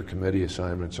what your committee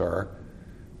assignments are,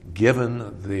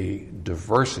 given the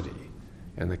diversity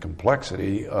and the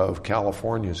complexity of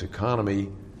California's economy,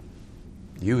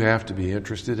 you have to be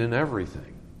interested in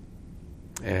everything.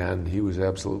 And he was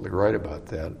absolutely right about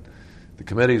that. The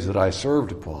committees that I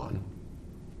served upon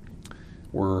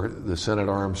were the Senate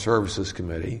Armed Services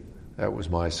Committee. That was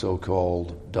my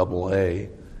so-called AA.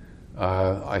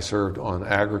 I served on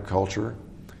agriculture,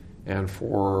 and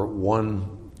for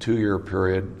 1-2-year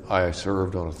period, I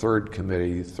served on a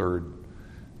third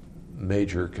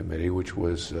major committee, which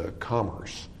was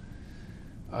commerce.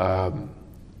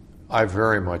 I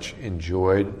very much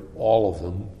enjoyed all of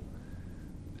them.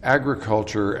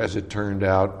 Agriculture, as it turned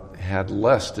out, had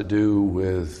less to do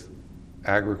with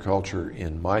agriculture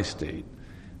in my state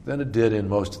than it did in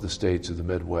most of the states of the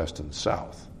Midwest and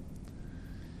South.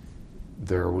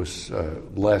 There was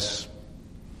less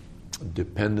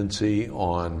dependency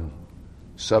on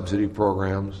subsidy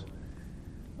programs.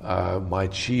 My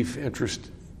chief interest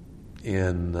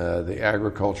in the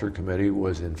Agriculture Committee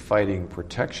was in fighting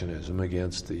protectionism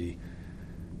against the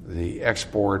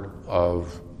export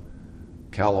of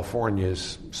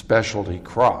California's specialty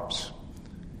crops.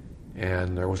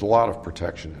 And there was a lot of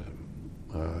protectionism,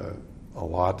 a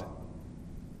lot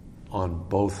on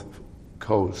both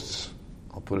coasts,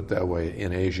 I'll put it that way,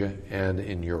 in Asia and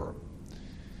in Europe.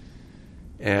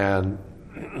 And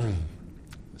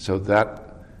so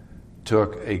that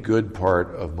took a good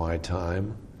part of my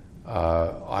time.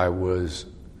 I was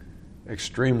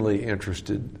extremely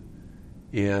interested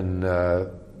in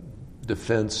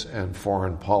defense and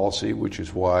foreign policy, which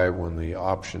is why when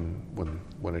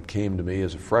it came to me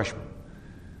as a freshman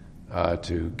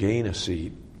to gain a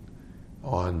seat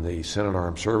on the Senate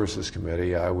Armed Services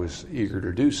Committee, I was eager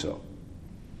to do so.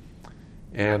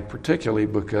 And particularly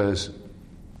because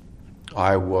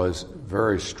I was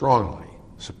very strongly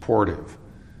supportive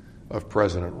of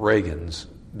President Reagan's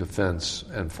defense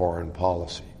and foreign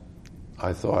policy.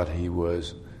 I thought he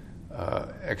was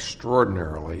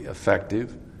extraordinarily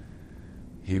effective.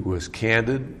 He was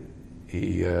candid.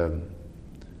 He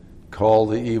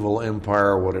called the evil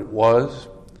empire what it was.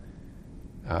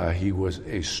 He was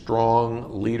a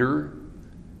strong leader.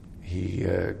 He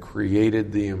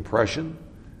created the impression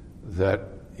that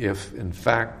if, in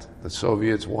fact, the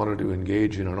Soviets wanted to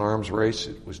engage in an arms race,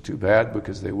 it was too bad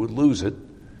because they would lose it,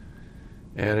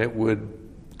 and it would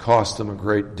cost them a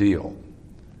great deal.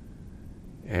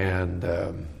 And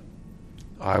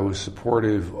I was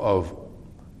supportive of,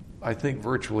 I think,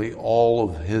 virtually all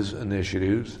of his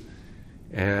initiatives,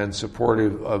 and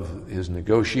supportive of his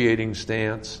negotiating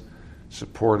stance,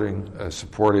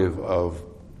 supportive of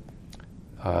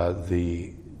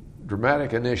the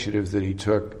dramatic initiative that he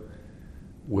took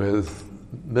with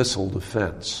missile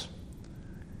defense.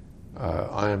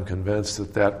 I am convinced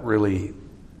that that really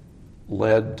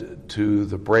led to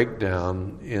the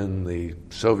breakdown in the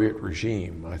Soviet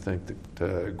regime. I think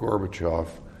that Gorbachev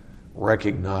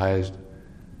recognized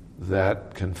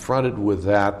that, confronted with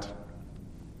that,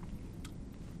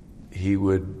 he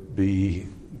would be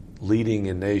leading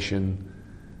a nation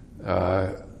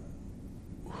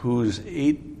whose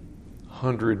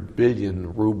 800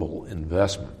 billion ruble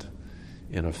investment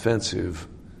in offensive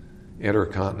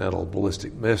intercontinental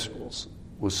ballistic missiles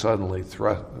was suddenly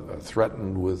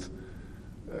threatened with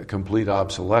complete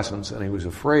obsolescence, and he was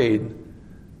afraid,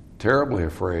 terribly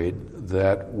afraid,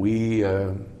 that we,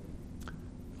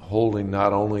 holding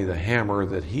not only the hammer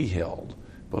that he held,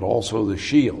 but also the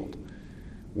shield,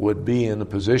 would be in a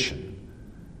position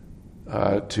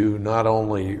to not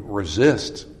only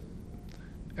resist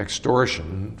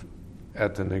extortion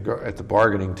at the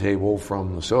bargaining table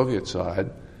from the Soviet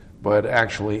side, but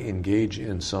actually engage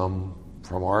in some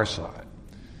from our side.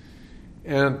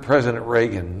 And President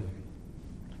Reagan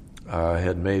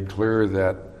had made clear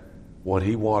that what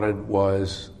he wanted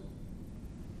was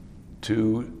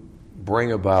to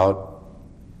bring about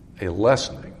a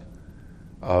lessening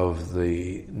of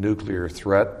the nuclear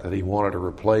threat, that he wanted to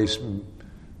replace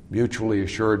mutually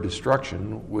assured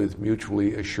destruction with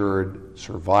mutually assured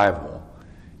survival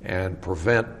and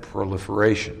prevent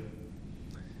proliferation.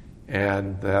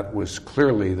 And that was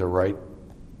clearly the right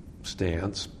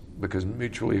stance, because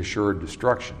mutually assured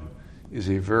destruction is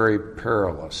a very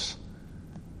perilous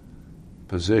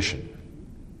position.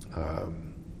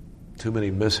 Too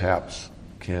many mishaps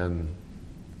can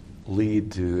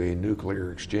lead to a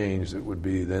nuclear exchange that would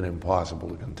be then impossible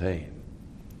to contain.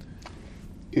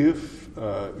 If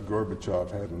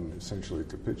Gorbachev hadn't essentially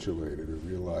capitulated or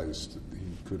realized that he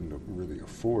couldn't really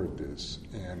afford this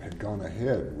and had gone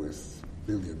ahead with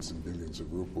billions and billions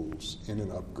of rubles in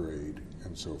an upgrade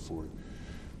and so forth,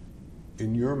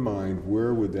 in your mind,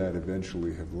 where would that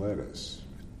eventually have led us?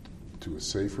 To a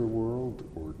safer world,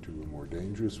 or to a more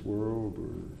dangerous world,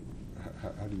 or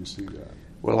how do you see that?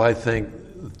 Well, I think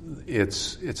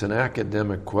it's an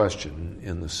academic question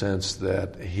in the sense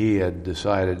that he had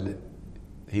decided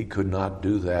he could not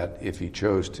do that if he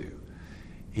chose to.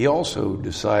 He also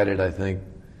decided, I think,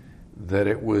 that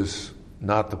it was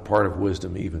not the part of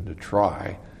wisdom even to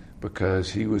try,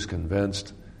 because he was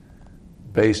convinced,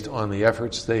 based on the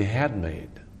efforts they had made,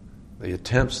 the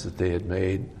attempts that they had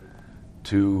made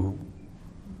to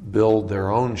build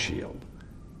their own shield,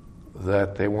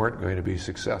 that they weren't going to be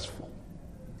successful,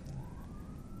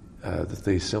 that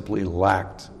they simply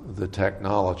lacked the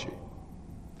technology,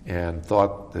 and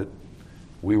thought that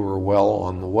we were well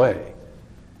on the way.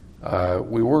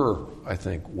 We were, I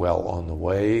think, well on the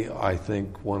way. I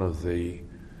think one of the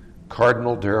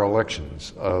cardinal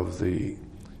derelictions of the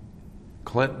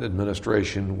Clinton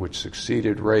administration, which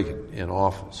succeeded Reagan in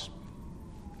office,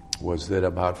 was that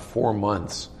about 4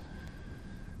 months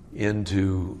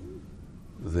into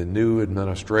the new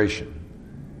administration,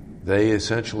 they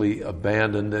essentially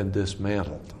abandoned and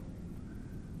dismantled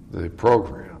the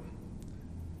program.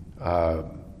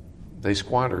 They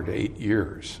squandered 8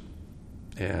 years,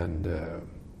 and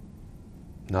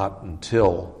not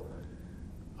until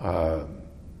the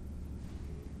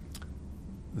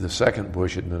second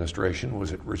Bush administration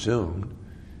was it resumed,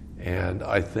 and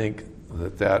I think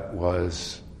that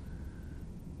was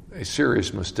a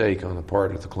serious mistake on the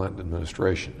part of the Clinton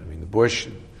administration. I mean,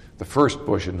 the first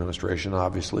Bush administration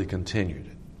obviously continued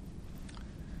it.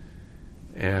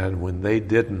 And when they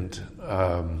didn't,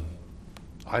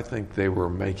 I think they were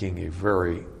making a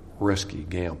very risky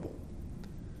gamble,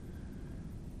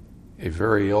 a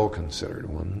very ill-considered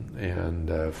one,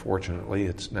 and fortunately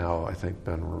it's now, I think,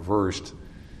 been reversed.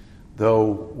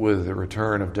 Though with the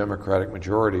return of Democratic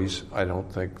majorities, I don't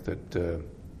think that the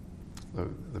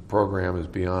program is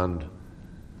beyond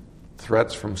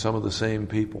threats from some of the same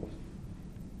people.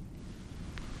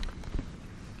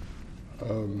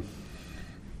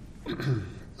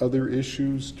 Other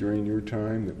issues during your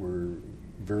time that were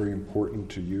very important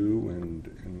to you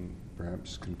and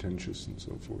perhaps contentious and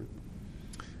so forth?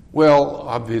 Well,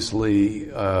 obviously,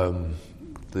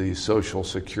 the Social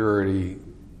Security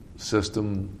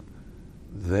system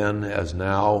then as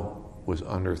now was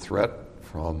under threat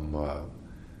from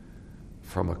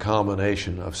a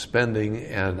combination of spending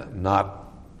and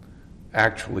not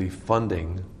actually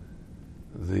funding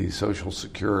the Social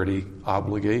Security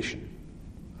obligation.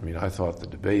 I mean, I thought the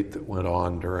debate that went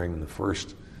on during the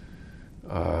first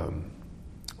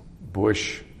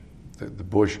the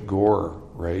Bush-Gore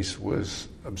race was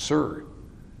absurd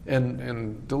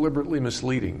and deliberately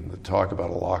misleading, the talk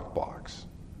about a lockbox.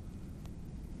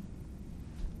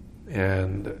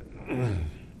 And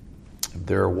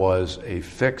there was a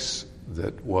fix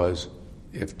that was,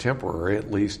 if temporary,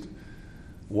 at least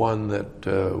one that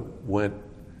went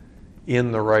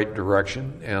in the right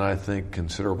direction, and I think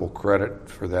considerable credit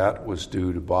for that was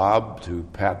due to Bob, to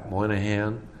Pat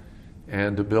Moynihan,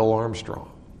 and to Bill Armstrong.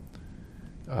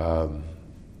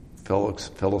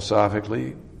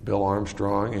 Philosophically, Bill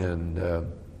Armstrong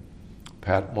and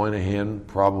Pat Moynihan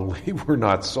probably were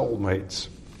not soulmates.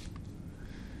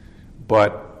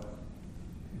 But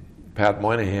Pat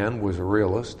Moynihan was a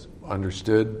realist,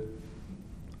 understood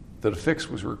that a fix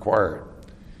was required,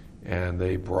 and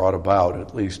they brought about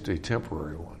at least a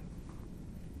temporary one.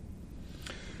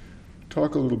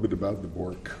 Talk a little bit about the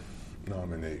Bork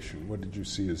nomination. What did you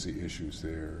see as the issues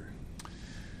there?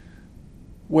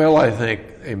 Well, I think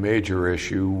a major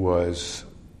issue was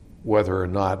whether or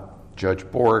not Judge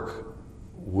Bork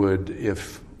would,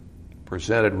 if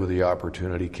presented with the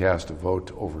opportunity, cast a vote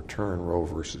to overturn Roe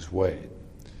versus Wade.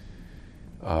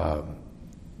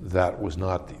 That was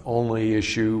not the only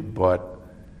issue, but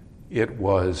it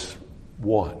was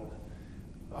one.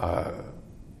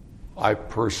 I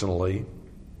personally,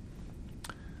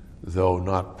 though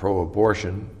not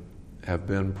pro-abortion, have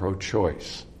been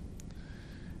pro-choice.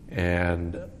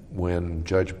 And when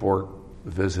Judge Bork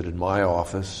visited my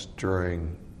office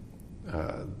during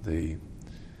the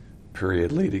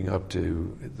period leading up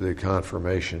to the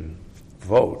confirmation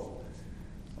vote,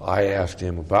 I asked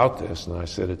him about this, and I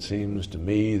said, it seems to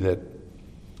me that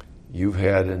you've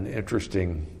had an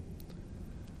interesting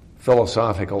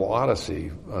philosophical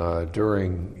odyssey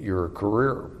during your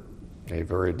career, a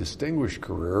very distinguished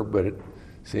career, but it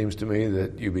seems to me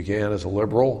that you began as a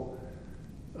liberal,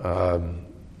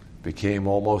 became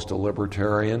almost a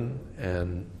libertarian,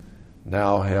 and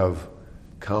now have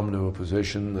come to a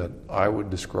position that I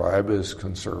would describe as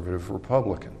conservative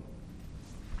Republican.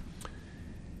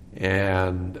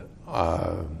 And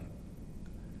I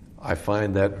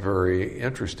find that very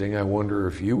interesting. I wonder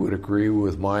if you would agree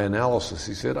with my analysis.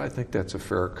 He said, I think that's a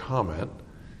fair comment.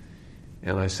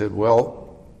 And I said,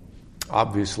 well,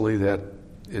 obviously that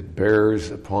it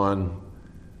bears upon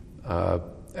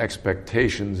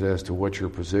expectations as to what your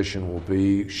position will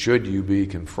be should you be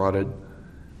confronted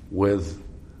with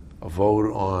a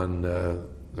vote on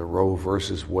the Roe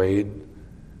versus Wade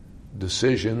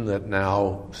decision that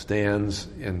now stands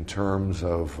in terms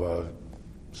of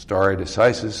stare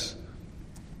decisis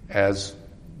as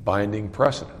binding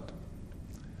precedent.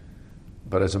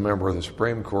 But as a member of the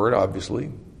Supreme Court,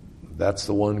 obviously, that's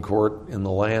the one court in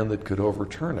the land that could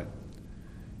overturn it.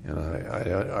 And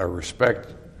I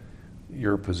respect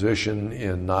your position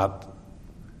in not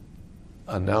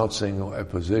announcing a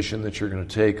position that you're going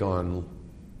to take on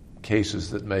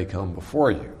cases that may come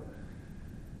before you.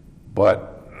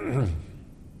 But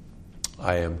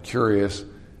I am curious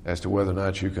as to whether or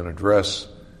not you can address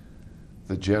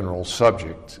the general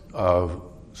subject of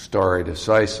stare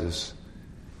decisis.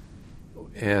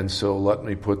 And so let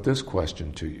me put this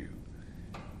question to you.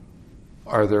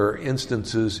 Are there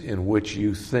instances in which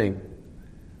you think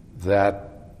that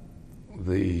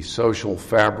the social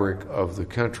fabric of the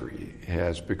country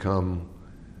has become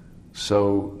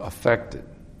so affected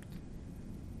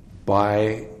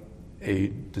by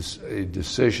a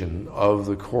decision of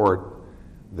the court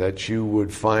that you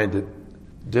would find it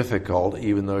difficult,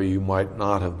 even though you might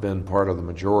not have been part of the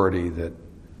majority that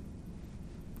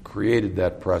created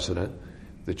that precedent,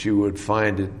 that you would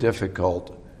find it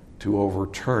difficult to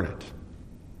overturn it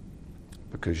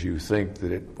because you think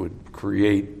that it would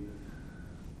create,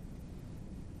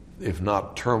 if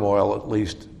not turmoil, at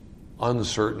least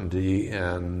uncertainty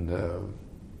and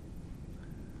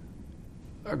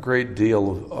a great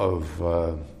deal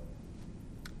of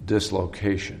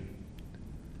dislocation.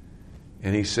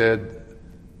 And he said,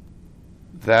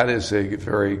 that is a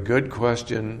very good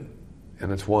question,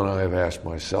 and it's one I have asked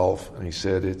myself. And he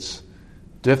said, it's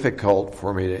difficult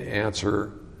for me to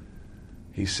answer.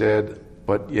 He said,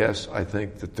 but yes, I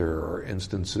think that there are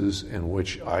instances in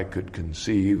which I could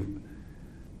conceive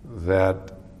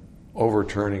that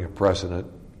overturning a precedent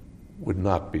would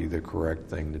not be the correct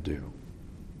thing to do.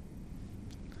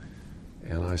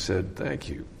 And I said, thank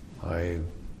you. I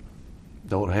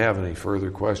don't have any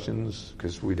further questions,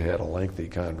 because we'd had a lengthy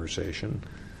conversation.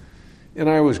 And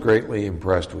I was greatly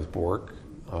impressed with Bork.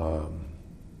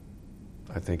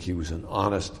 I think he was an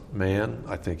honest man.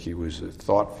 I think he was a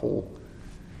thoughtful,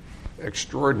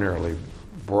 extraordinarily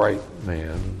bright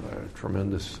man, a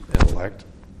tremendous intellect.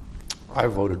 I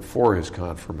voted for his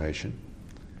confirmation.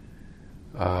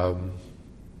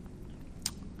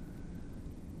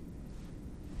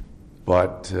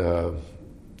 But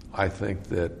I think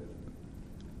that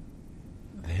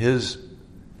his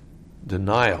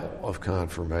denial of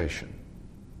confirmation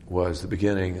was the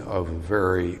beginning of a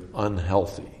very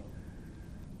unhealthy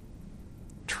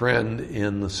trend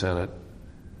in the Senate.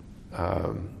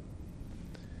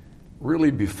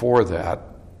 Really before that,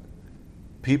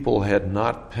 people had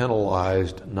not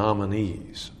penalized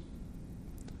nominees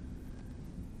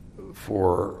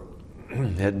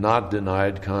had not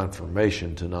denied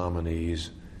confirmation to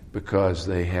nominees because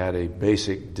they had a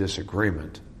basic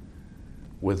disagreement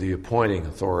with the appointing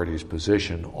authority's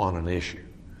position on an issue.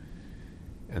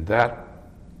 And that,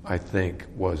 I think,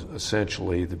 was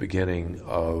essentially the beginning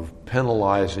of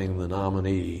penalizing the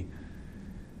nominee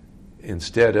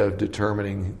instead of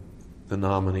determining the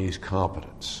nominee's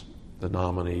competence, the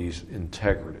nominee's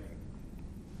integrity.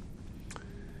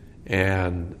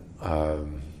 And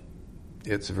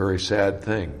it's a very sad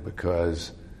thing,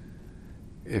 because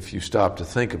if you stop to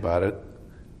think about it,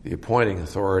 the appointing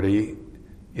authority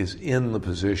is in the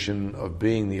position of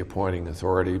being the appointing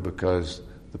authority because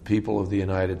the people of the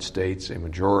United States, a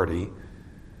majority,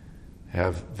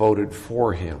 have voted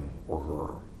for him or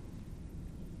her.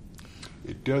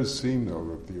 It does seem, though,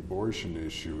 that the abortion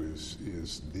issue is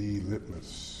the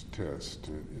litmus test.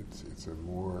 It's a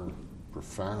more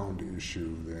profound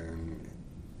issue than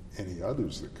any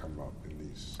others that come up in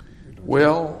these.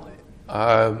 Well,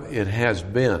 it has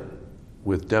been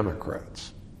with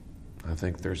Democrats. I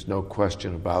think there's no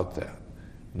question about that.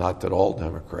 Not that all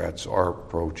Democrats are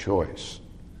pro-choice.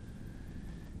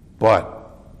 But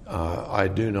I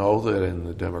do know that in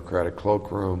the Democratic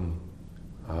cloakroom,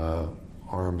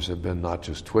 arms have been not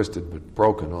just twisted but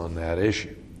broken on that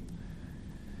issue.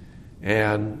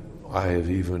 And I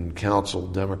have even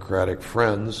counseled Democratic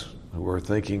friends who are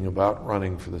thinking about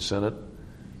running for the Senate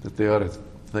that they ought to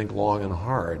think long and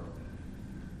hard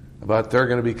about they're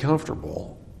going to be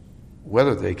comfortable,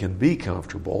 whether they can be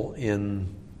comfortable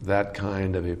in that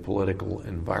kind of a political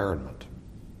environment.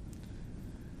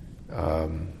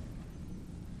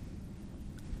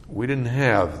 We didn't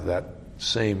have that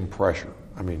same pressure.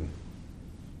 I mean,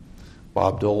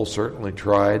 Bob Dole certainly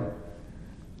tried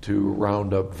to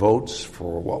round up votes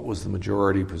for what was the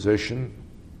majority position,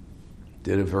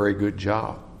 did a very good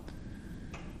job.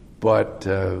 But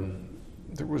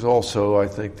there was also, I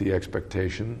think, the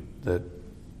expectation that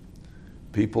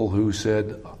people who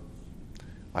said,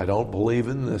 I don't believe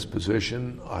in this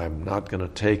position, I'm not going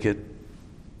to take it,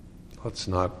 let's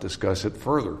not discuss it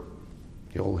further.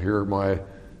 You'll hear my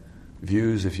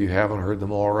views, if you haven't heard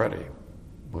them already,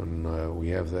 when we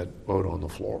have that vote on the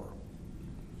floor.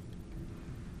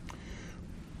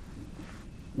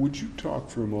 Would you talk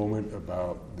for a moment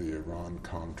about the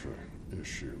Iran-Contra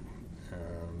issue?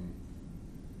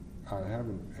 I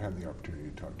haven't had the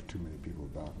opportunity to talk to too many people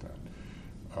about that.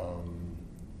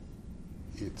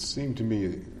 It seemed to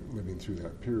me, living through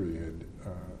that period,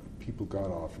 people got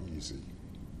off easy.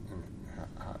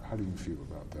 How do you feel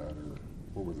about that, or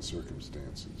what were the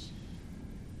circumstances?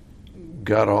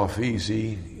 Got off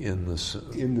easy in the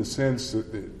sense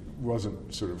that it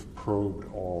wasn't sort of probed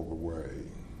all the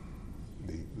way.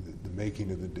 The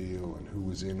making of the deal and who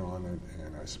was in on it,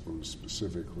 and I suppose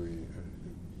specifically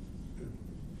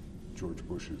George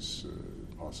Bush's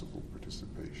possible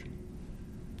participation.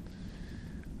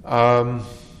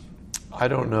 I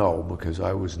don't know, because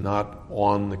I was not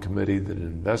on the committee that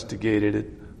investigated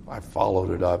it. I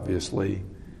followed it, obviously.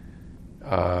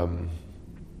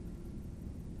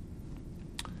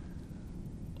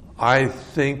 I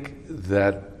think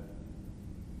that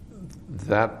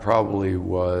probably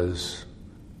was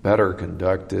better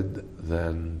conducted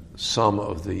than some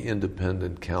of the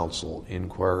independent counsel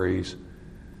inquiries.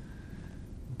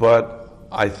 But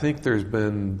I think there's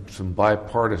been some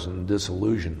bipartisan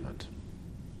disillusionment.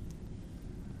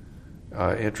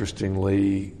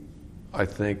 Interestingly, I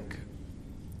think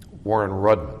Warren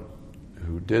Rudman,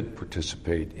 who did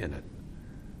participate in it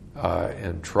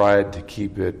and tried to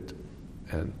keep it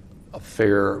a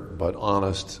fair but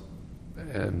honest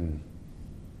and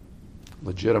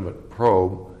legitimate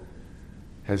probe,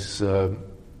 has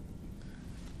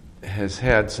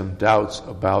had some doubts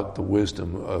about the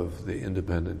wisdom of the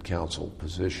independent counsel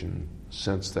position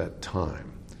since that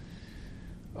time.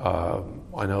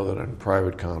 I know that in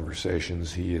private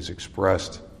conversations he has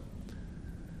expressed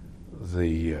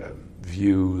the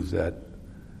view that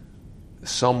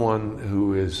someone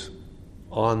who is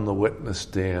on the witness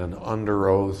stand under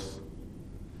oath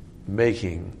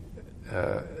making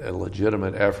a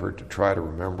legitimate effort to try to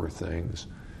remember things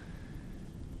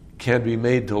can be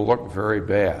made to look very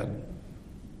bad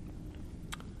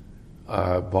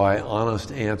by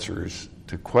honest answers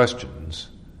to questions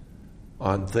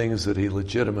on things that he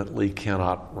legitimately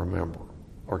cannot remember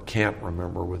or can't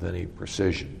remember with any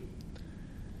precision.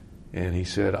 And he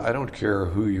said, I don't care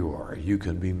who you are, you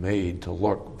can be made to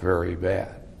look very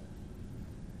bad.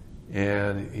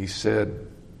 And he said,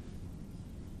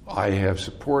 I have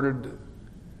supported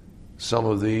some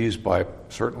of these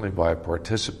certainly by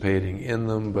participating in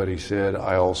them, but he said,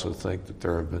 I also think that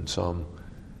there have been some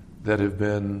that have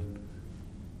been,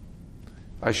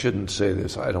 I shouldn't say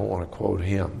this, I don't want to quote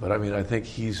him, but I think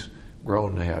he's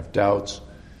grown to have doubts,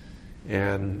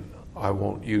 and I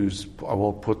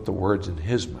won't put the words in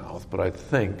his mouth, but I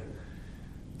think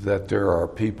that there are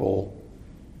people,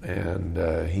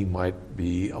 and he might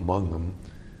be among them,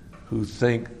 who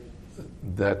think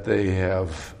that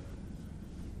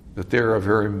they're a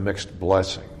very mixed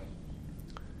blessing,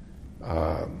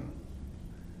 and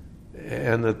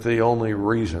that the only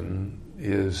reason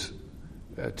is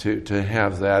to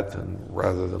have that,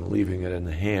 rather than leaving it in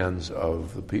the hands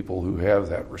of the people who have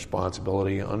that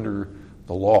responsibility under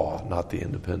the law, not the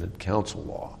independent counsel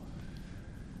law.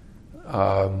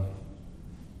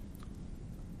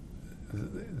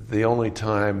 The only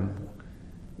time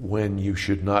when you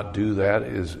should not do that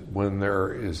is when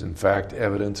there is, in fact,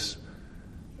 evidence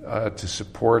to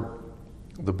support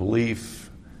the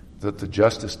belief that the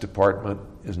Justice Department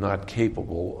is not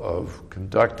capable of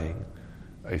conducting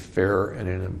a fair and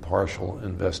an impartial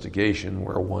investigation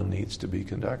where one needs to be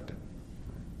conducted.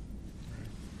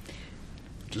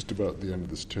 Just about the end of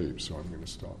this tape, so I'm going to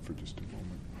stop for just a moment.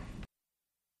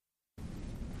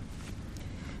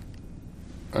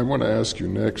 I want to ask you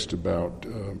next about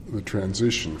the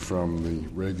transition from the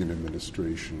Reagan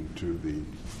administration to the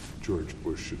George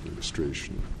Bush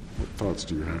administration. What thoughts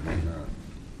do you have on that?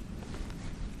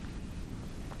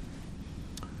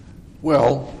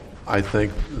 Well, I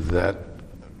think that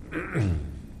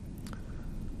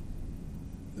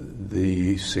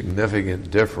the significant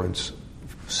difference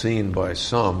seen by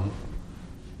some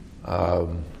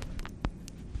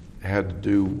had to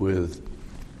do with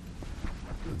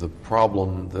the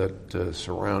problem that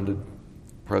surrounded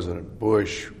President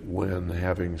Bush when,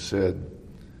 having said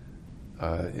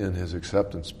in his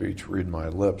acceptance speech, "Read my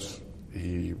lips,"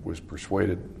 he was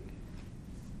persuaded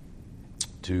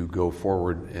to go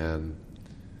forward and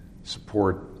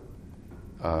support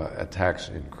a tax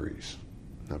increase.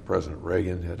 Now, President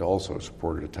Reagan had also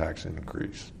supported a tax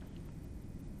increase.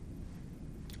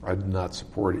 I did not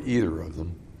support either of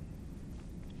them.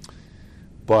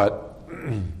 But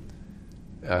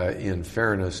in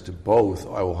fairness to both,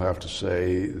 I will have to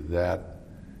say that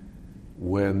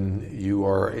when you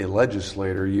are a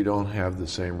legislator, you don't have the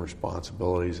same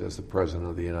responsibilities as the President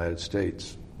of the United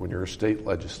States. When you're a state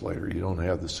legislator, you don't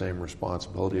have the same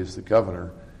responsibility as the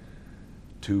governor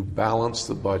to balance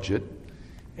the budget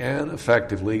and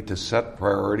effectively to set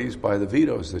priorities by the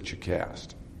vetoes that you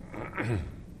cast.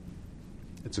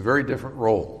 It's a very different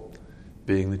role,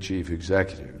 being the chief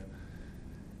executive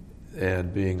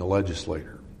and being a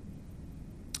legislator.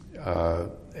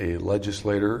 A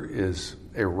legislator is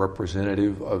a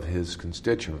representative of his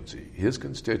constituency. His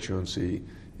constituency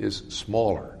is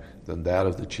smaller than that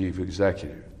of the chief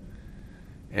executive,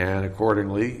 and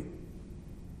accordingly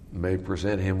may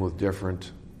present him with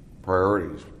different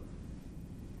priorities.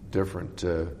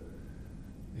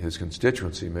 His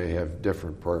constituency may have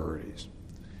different priorities.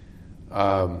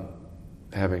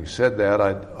 Having said that,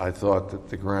 I thought that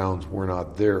the grounds were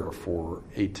not there for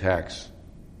a tax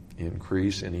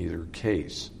increase in either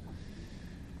case.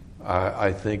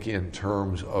 I think in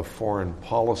terms of foreign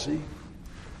policy,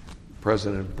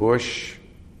 President Bush,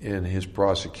 in his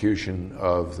prosecution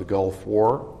of the Gulf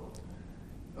War,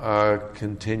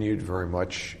 continued very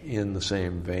much in the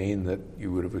same vein that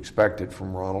you would have expected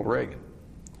from Ronald Reagan.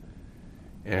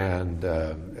 And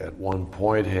at one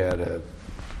point had a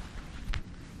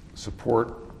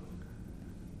support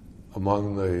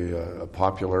among the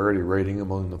popularity rating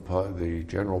among the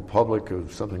general public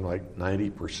of something like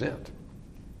 90%.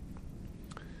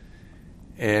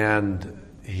 And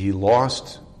he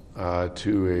lost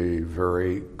to a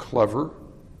very clever,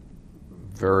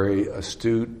 very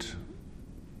astute,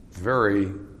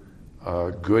 very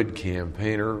good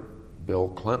campaigner. Bill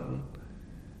Clinton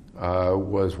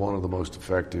was one of the most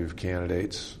effective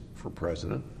candidates for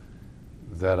president.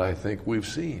 that I think we've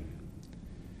seen.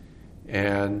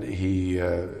 And he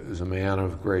is a man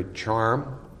of great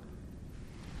charm.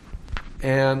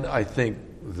 And I think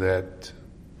that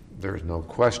there's no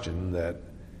question that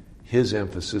his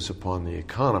emphasis upon the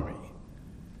economy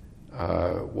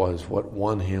was what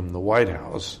won him the White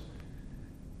House,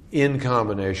 in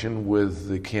combination with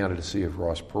the candidacy of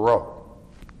Ross Perot.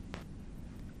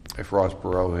 If Ross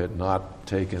Perot had not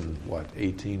taken,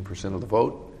 18% of the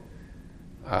vote,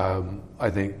 I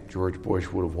think George Bush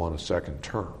would have won a second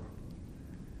term.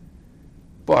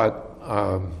 But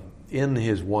in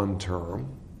his one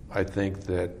term, I think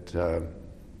that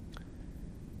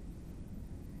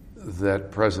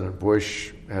that President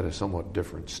Bush had a somewhat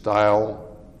different style.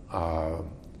 I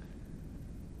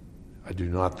do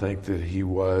not think that he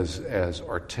was as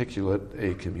articulate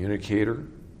a communicator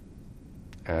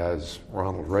as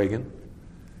Ronald Reagan.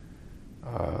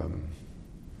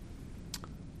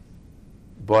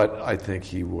 But I think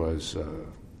he was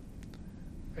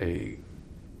a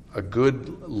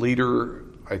good leader.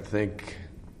 I think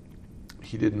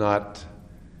he did not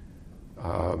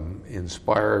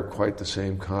inspire quite the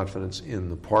same confidence in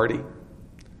the party.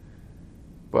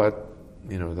 But,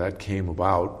 that came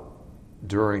about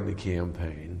during the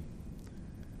campaign.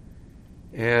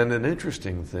 And an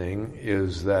interesting thing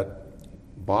is that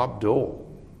Bob Dole,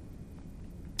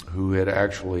 who had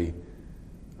actually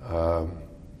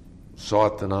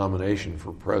sought the nomination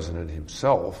for president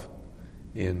himself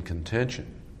in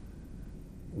contention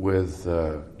with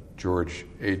George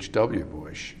H.W.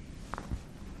 Bush,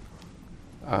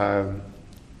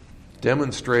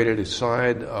 demonstrated a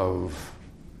side of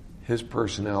his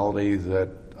personality that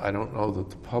I don't know that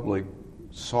the public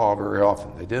saw very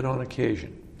often. They did on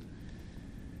occasion.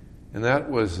 And that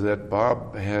was that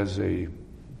Bob has a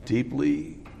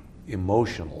deeply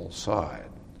emotional side.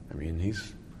 I mean,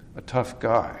 he's a tough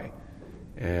guy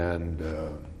and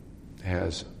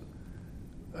has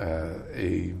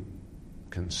a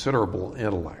considerable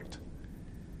intellect.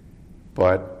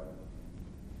 But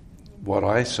what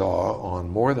I saw on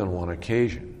more than one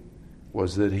occasion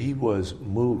was that he was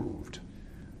moved,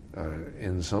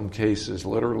 in some cases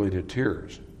literally to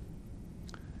tears.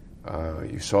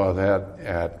 You saw that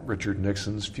at Richard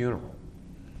Nixon's funeral.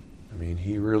 I mean,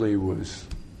 he really was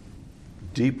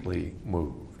deeply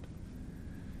moved.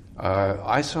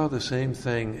 I saw the same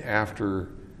thing after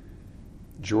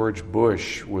George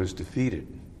Bush was defeated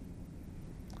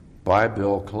by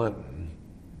Bill Clinton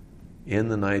in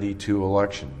the '92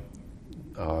 election.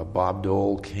 Bob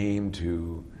Dole came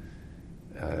to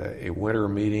a winter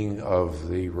meeting of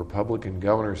the Republican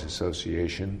Governors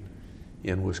Association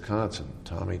in Wisconsin.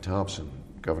 Tommy Thompson,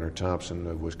 Governor Thompson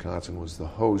of Wisconsin, was the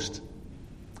host.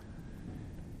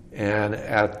 And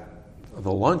at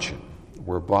the luncheon,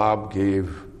 where Bob gave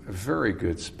a very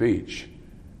good speech,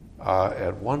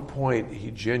 at one point he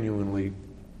genuinely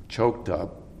choked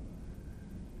up,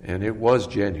 and it was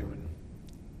genuine,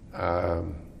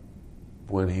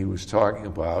 when he was talking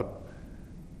about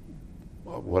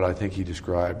what I think he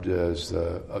described as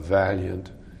a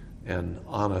valiant and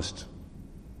honest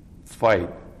fight,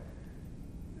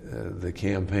 the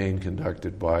campaign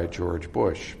conducted by George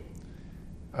Bush.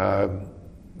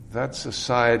 That's a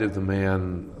side of the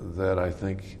man that I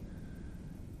think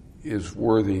is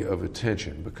worthy of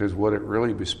attention, because what it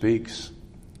really bespeaks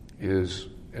is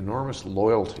enormous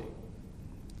loyalty.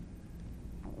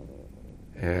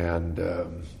 And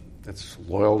it's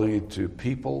loyalty to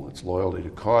people, it's loyalty to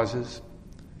causes,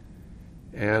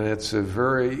 and it's a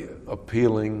very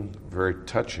appealing, very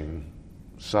touching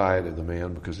side of the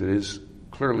man, because it is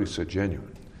clearly so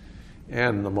genuine.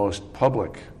 And the most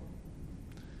public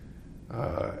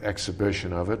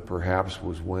exhibition of it perhaps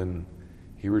was when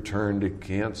he returned to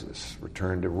Kansas,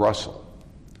 returned to Russell.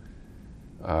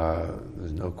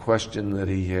 There's no question that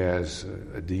he has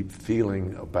a deep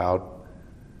feeling about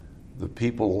the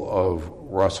people of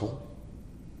Russell,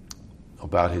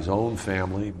 about his own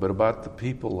family, but about the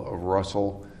people of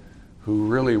Russell who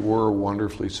really were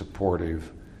wonderfully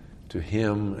supportive to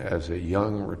him as a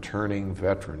young returning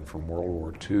veteran from World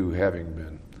War II, having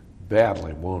been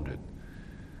badly wounded,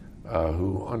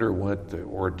 who underwent the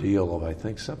ordeal of, I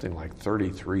think, something like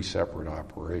 33 separate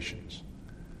operations.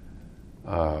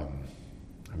 I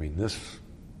mean, this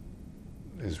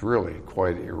is really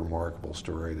quite a remarkable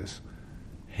story. This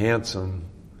handsome,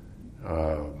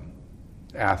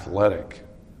 athletic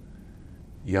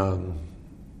young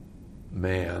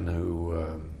man who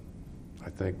I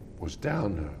think was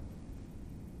down to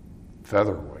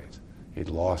featherweight. He'd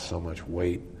lost so much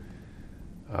weight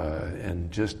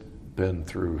and just been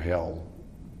through hell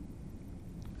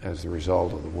as the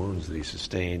result of the wounds that he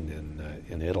sustained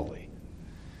in Italy.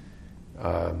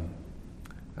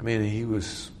 I mean, he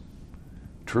was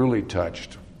truly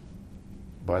touched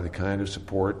by the kind of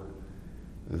support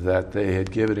that they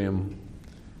had given him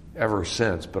ever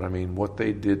since. But I mean, what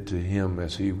they did to him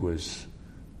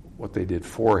what they did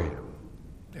for him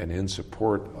and in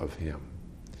support of him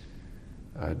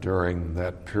during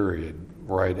that period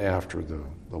right after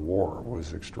the war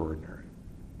was extraordinary.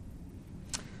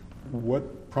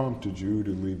 What prompted you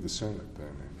to leave the Senate then?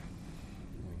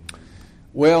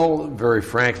 Well, very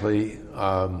frankly,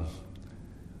 I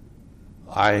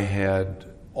had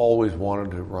always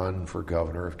wanted to run for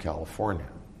governor of California.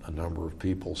 A number of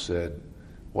people said,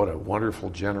 what a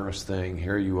wonderful, generous thing.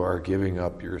 Here you are giving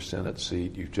up your Senate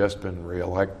seat. You've just been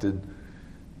reelected.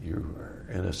 You're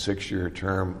in a 6-year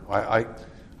term. I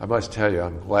must tell you,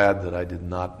 I'm glad that I did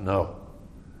not know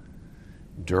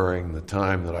during the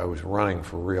time that I was running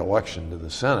for reelection to the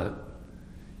Senate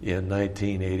in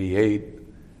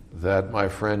 1988 that my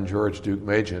friend George Duke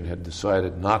Machen had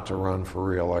decided not to run for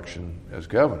reelection as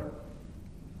governor.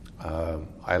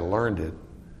 I learned it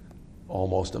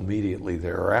almost immediately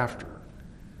thereafter.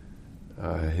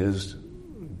 His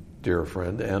dear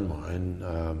friend and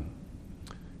mine,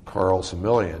 Carl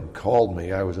Semillian, called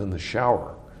me. I was in the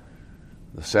shower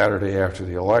the Saturday after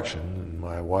the election, and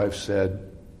my wife said,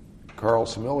 Carl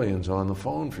Semillian's on the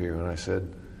phone for you. And I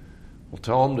said, well,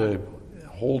 tell him to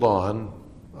hold on.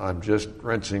 I'm just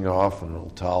rinsing off, and I'll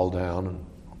towel down and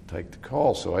I'll take the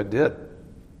call. So I did.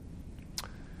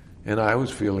 And I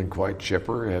was feeling quite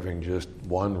chipper, having just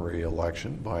won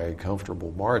re-election by a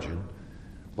comfortable margin,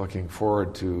 looking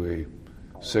forward to a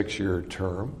 6-year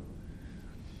term.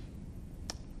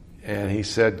 And he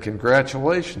said,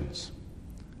 congratulations.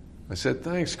 I said,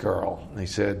 thanks, Carl. And he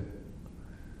said,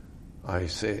 I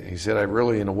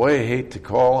really, in a way, hate to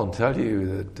call and tell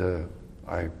you that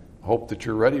I hope that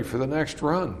you're ready for the next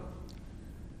run.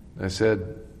 And I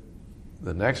said,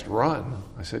 the next run?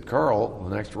 I said, Carl,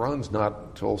 the next run's not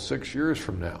until 6 years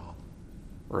from now,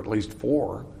 or at least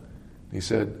 4. He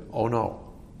said, oh no,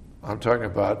 I'm talking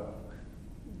about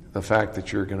the fact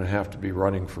that you're going to have to be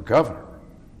running for governor.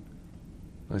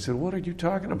 I said, what are you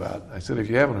talking about? I said, if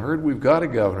you haven't heard, we've got a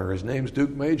governor. His name's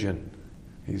Duke Machen.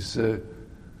 He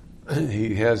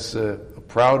has a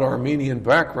proud Armenian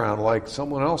background like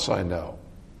someone else I know.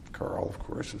 Carl, of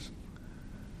course, is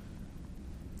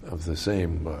of the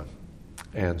same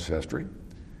ancestry.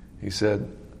 He said,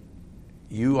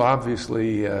 you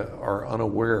obviously are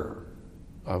unaware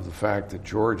of the fact that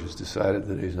George has decided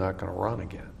that he's not going to run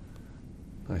again.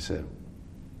 I said,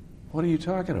 what are you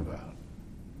talking about?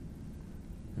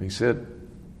 And he said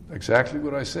exactly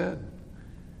what I said.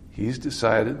 He's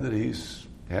decided that he's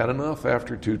had enough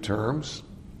after 2 terms,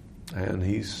 and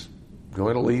he's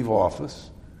going to leave office.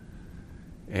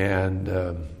 And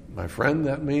my friend,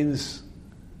 that means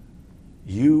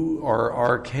you are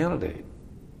our candidate.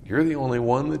 You're the only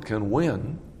one that can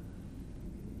win,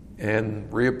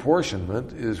 and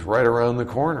reapportionment is right around the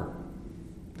corner.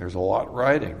 There's a lot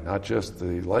riding, not just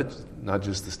the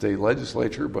state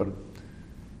legislature, but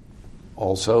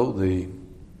also the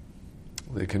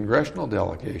congressional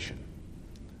delegation.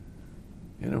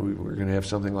 You know, we're going to have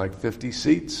something like 50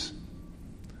 seats.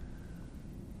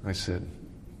 I said,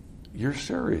 you're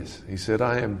serious? He said,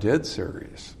 I am dead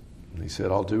serious. And he said,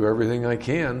 I'll do everything I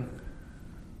can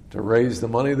to raise the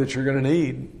money that you're going to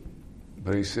need.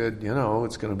 But he said, you know,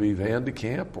 it's going to be Van de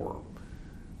Kamp or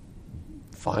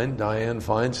Dianne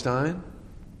Feinstein.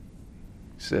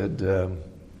 He said,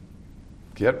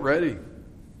 get ready.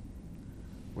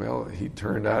 Well, he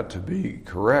turned out to be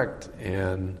correct,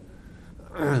 and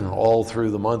all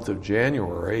through the month of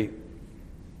January,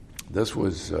 this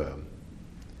was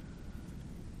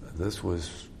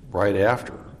right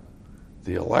after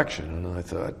the election, and I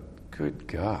thought, good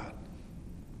God.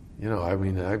 You know, I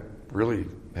mean, I really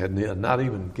had not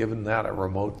even given that a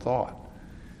remote thought.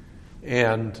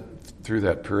 And through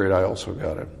that period, I also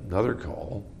got another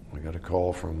call. I got a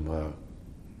call from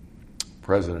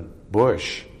President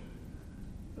Bush,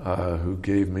 who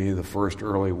gave me the first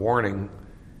early warning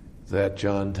that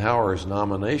John Tower's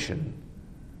nomination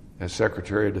as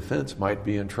Secretary of Defense might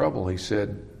be in trouble. He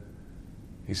said,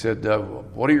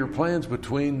 what are your plans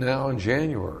between now and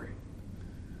January?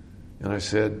 And I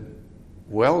said,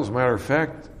 well, as a matter of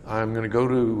fact, I'm going to go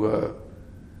to,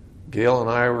 Gail and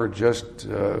I were just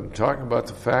talking about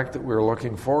the fact that we're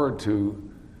looking forward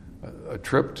to a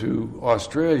trip to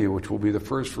Australia, which will be the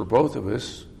first for both of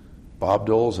us. Bob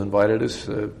Dole's invited us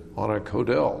on a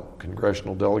CODEL,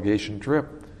 congressional delegation trip.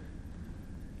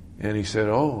 And he said,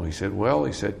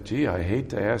 gee, I hate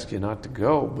to ask you not to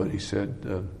go, but he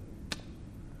said,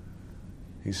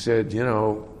 you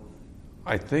know,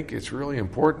 I think it's really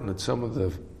important that some of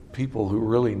the people who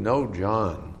really know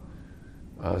John,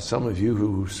 some of you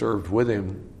who served with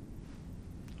him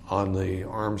on the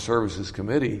Armed Services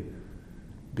Committee,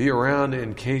 be around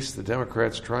in case the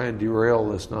Democrats try and derail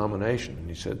this nomination. And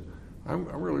he said, I'm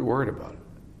really worried about it.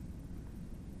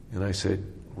 And I said,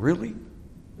 really?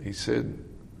 He said,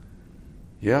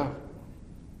 yeah.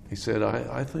 He said,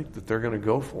 I think that they're going to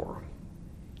go for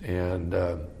him. And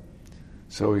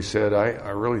so he said,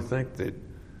 I really think that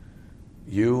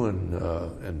you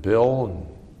and Bill and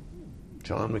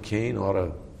John McCain ought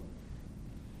to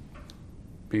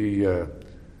be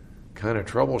kind of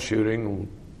troubleshooting,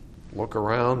 look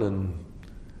around and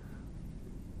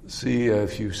see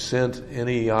if you sent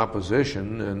any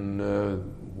opposition,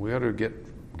 and we ought to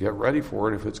get ready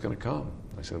for it if it's going to come.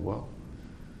 I said, well,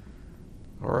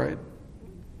 all right,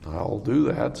 I'll do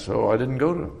that. So I didn't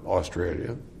go to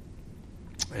Australia.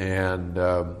 And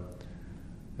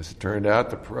as it turned out,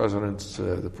 the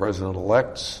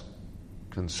president-elect's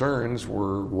concerns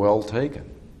were well taken.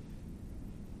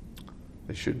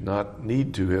 They should not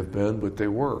need to have been, but they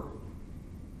were.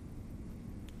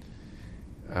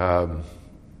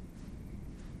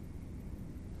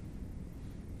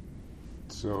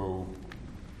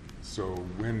 So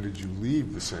when did you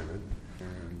leave the Senate?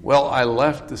 Well, I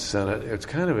left the Senate. It's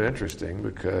kind of interesting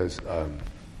because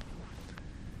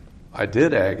I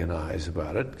did agonize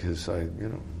about it because I,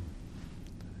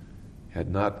 had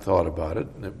not thought about it,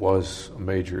 and it was a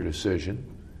major decision.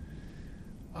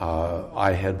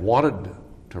 I had wanted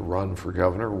to run for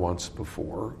governor once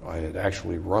before. I had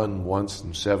actually run once in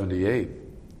 1978,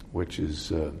 which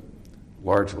is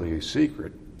largely a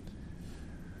secret.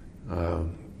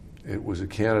 It was a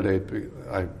candidate.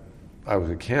 I was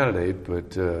a candidate,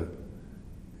 but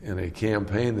in a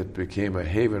campaign that became a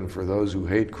haven for those who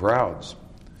hate crowds.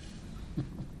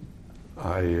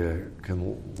 I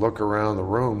can look around the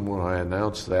room when I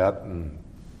announced that and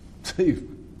see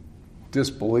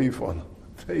disbelief on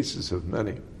the faces of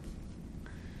many.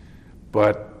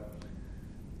 But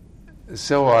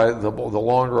so the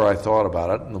longer I thought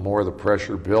about it, and the more the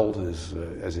pressure built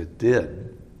as it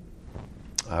did,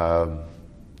 I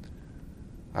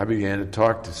began to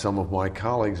talk to some of my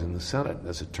colleagues in the Senate.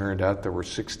 As it turned out, there were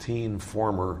 16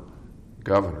 former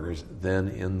governors then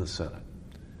in the Senate.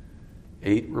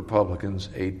 8 Republicans,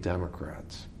 8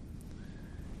 Democrats.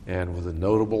 And with a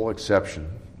notable exception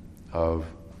of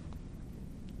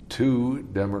 2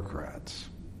 Democrats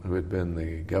who had been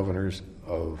the governors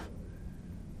of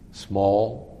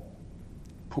small,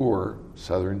 poor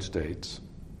southern states,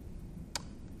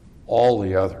 all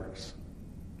the others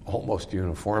almost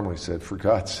uniformly said, for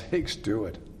God's sakes, do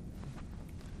it.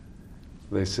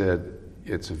 They said,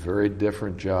 it's a very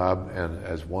different job, and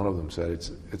as one of them said,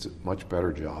 it's a much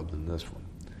better job than this one.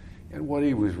 And what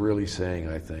he was really saying,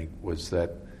 I think, was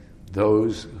that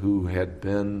those who had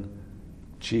been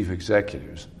chief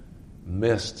executives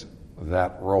missed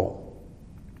that role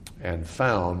and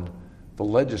found the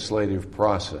legislative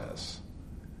process,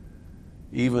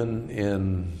 even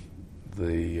in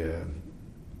the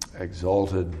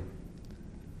exalted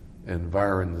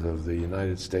environs of the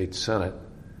United States Senate,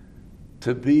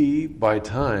 to be, by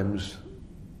times,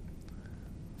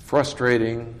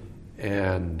 frustrating,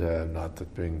 and not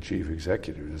that being chief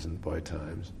executive isn't by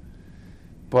times,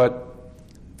 but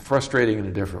frustrating in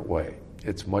a different way.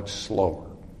 It's much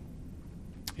slower.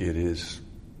 It is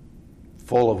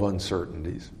full of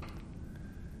uncertainties.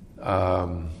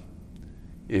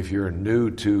 If you're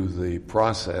new to the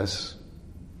process,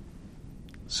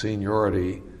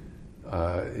 seniority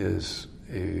is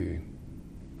a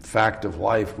fact of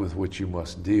life with which you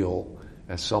must deal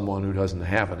as someone who doesn't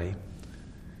have any,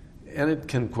 and it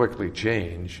can quickly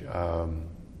change.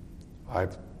 By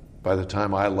the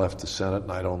time I left the Senate,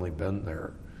 and I'd only been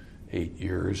there 8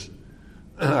 years,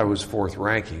 I was 4th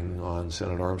ranking on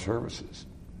Senate Armed Services.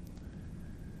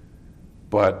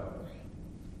 But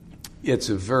it's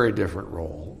a very different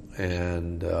role,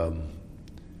 and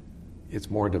it's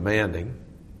more demanding.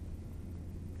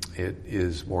 It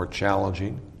is more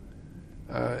challenging.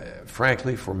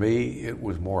 Frankly, for me, it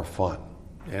was more fun.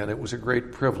 And it was a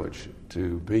great privilege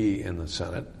to be in the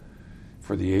Senate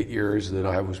for the 8 years that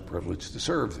I was privileged to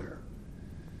serve there.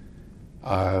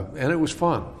 And it was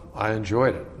fun. I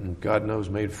enjoyed it. And God knows,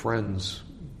 made friends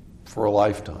for a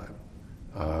lifetime.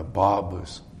 Bob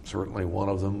was certainly one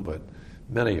of them, but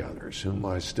many others whom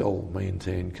I still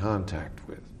maintain contact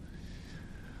with.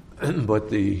 But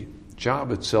the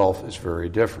job itself is very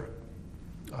different.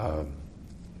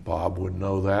 Bob would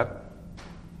know that,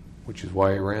 which is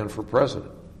why he ran for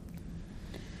president.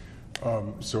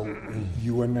 So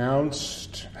you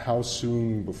announced how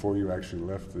soon before you actually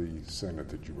left the Senate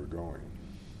that you were going?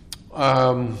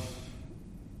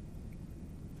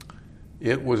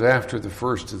 It was after the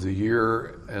first of the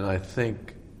year, and I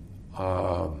think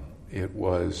it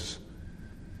was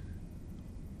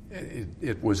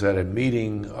at a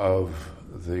meeting of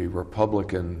the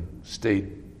Republican State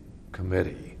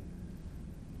Committee.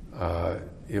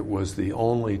 It was the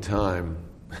only time,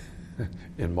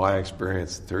 in my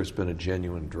experience, that there's been a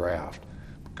genuine draft,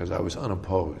 because I was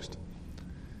unopposed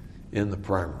in the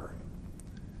primary.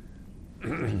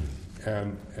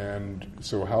 And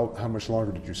so how much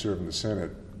longer did you serve in the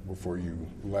Senate before you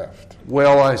left?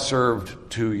 Well, I served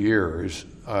 2 years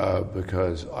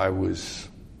because I was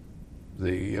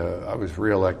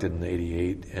reelected in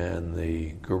 '88, and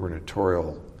the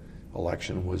gubernatorial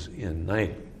election was in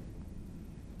 '90.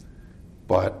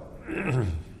 But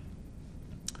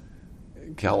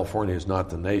California is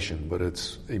not the nation, but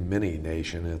it's a mini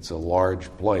nation. It's a large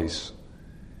place,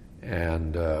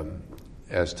 and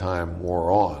as time wore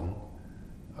on,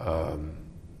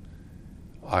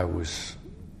 I was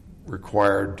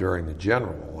required during the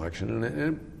general election,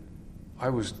 and I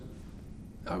was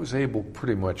able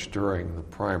pretty much during the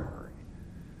primary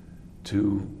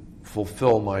to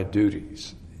fulfill my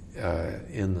duties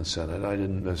in the Senate. I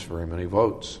didn't miss very many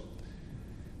votes,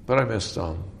 but I missed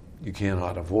some. You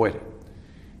cannot avoid it.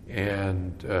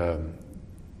 And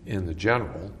in the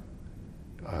general,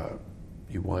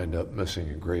 you wind up missing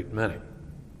a great many.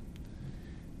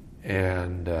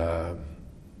 And in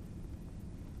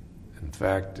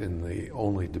fact, in the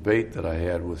only debate that I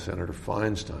had with Senator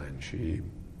Feinstein, she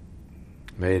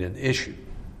made an issue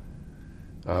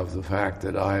of the fact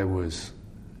that I was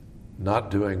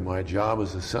not doing my job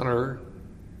as a senator,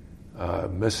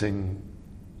 missing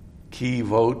key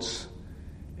votes,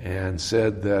 and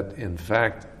said that, in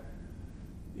fact,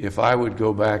 if I would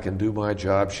go back and do my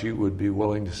job, she would be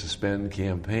willing to suspend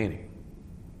campaigning.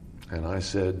 And I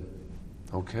said,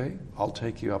 okay, I'll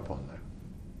take you up on that.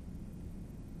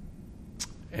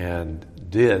 And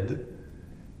did.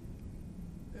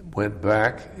 Went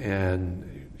back,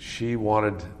 and she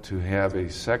wanted to have a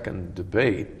second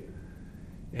debate,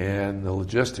 and the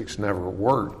logistics never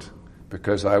worked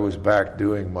because I was back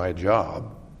doing my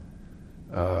job.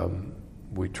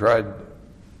 We tried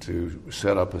to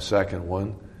set up a second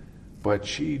one, but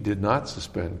she did not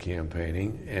suspend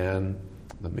campaigning, and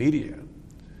the media,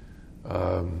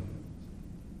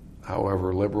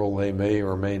 however liberal they may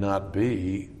or may not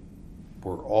be,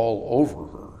 were all over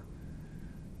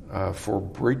her for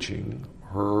breaching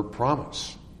her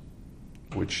promise,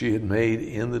 which she had made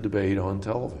in the debate on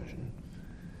television.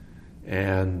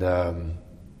 And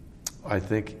I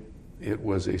think it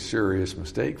was a serious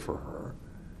mistake for her.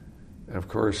 And of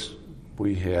course,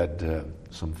 we had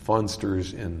some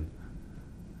funsters in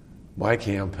my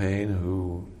campaign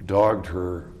who dogged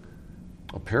her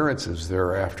appearances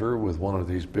thereafter with one of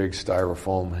these big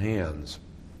styrofoam hands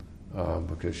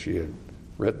because she had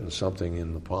written something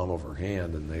in the palm of her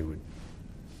hand, and they would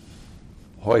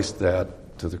hoist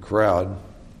that to the crowd.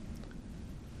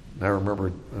 And I remember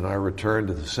when I returned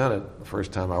to the Senate, the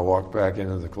first time I walked back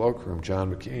into the cloakroom,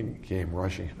 John McCain came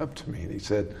rushing up to me, and he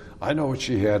said, I know what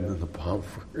she had in the palm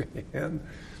of her hand.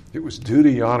 It was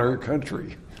duty, honor,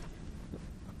 country.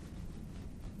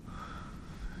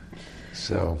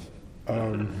 So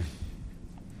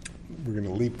we're going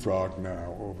to leapfrog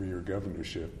now over your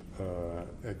governorship,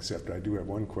 except I do have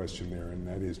one question there, and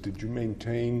that is, did you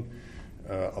maintain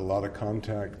a lot of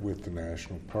contact with the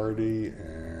National Party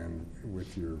and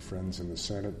with your friends in the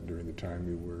Senate during the time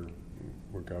you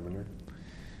were governor?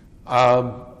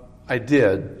 I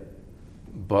did,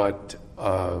 but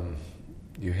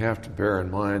you have to bear in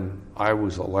mind I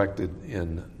was elected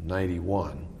in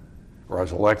 91, or I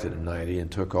was elected in 90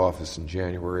 and took office in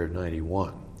January of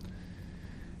 91.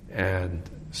 And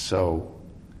so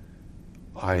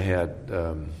I had,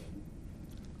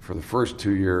 for the first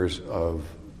 2 years of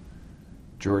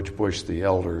George Bush the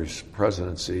Elder's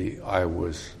presidency, I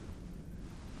was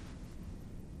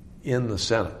in the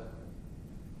Senate.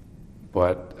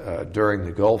 But during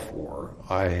the Gulf War,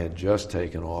 I had just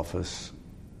taken office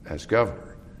as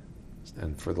governor.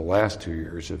 And for the last 2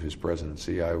 years of his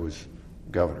presidency, I was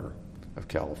governor of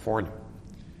California.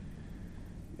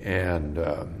 And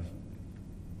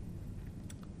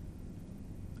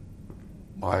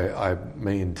I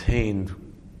maintained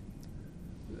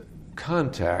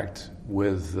contact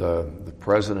with the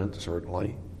president,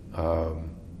 certainly,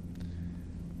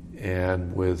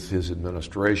 and with his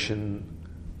administration,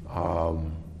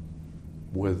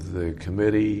 with the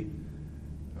committee,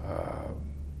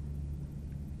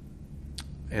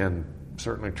 and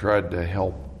certainly tried to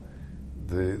help.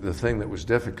 The thing that was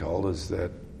difficult is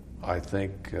that I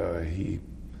think he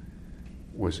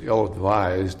was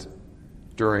ill-advised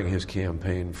during his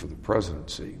campaign for the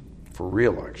presidency for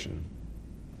re-election,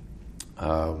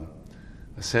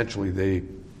 essentially they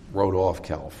wrote off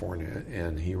California,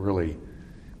 and he really,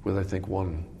 with I think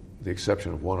the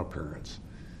exception of one appearance,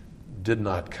 did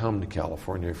not come to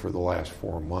California for the last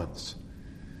 4 months,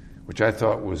 which I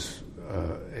thought was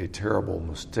a terrible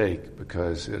mistake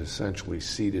because it essentially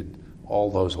ceded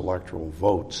all those electoral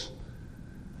votes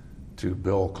to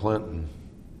Bill Clinton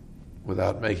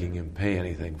without making him pay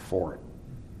anything for it.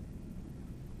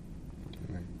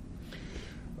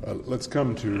 Let's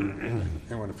come to,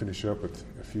 I want to finish up with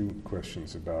a few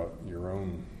questions about your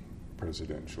own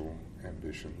presidential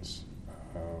ambitions.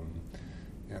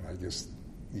 And I guess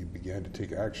you began to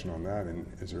take action on that in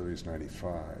as early as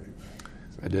 95.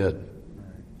 I did.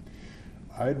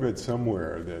 Right. I'd read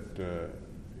somewhere that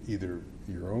either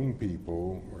your own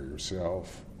people or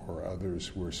yourself or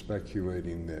others were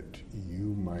speculating that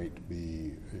you might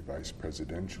be a vice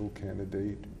presidential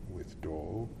candidate with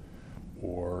Dole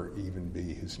or even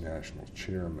be his national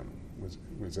chairman.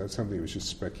 Was that something that was just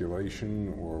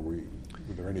speculation, or were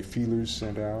there any feelers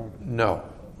sent out? No,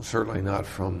 certainly not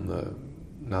from the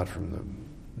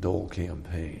Dole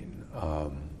campaign.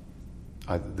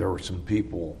 There were some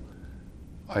people,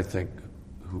 I think,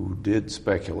 who did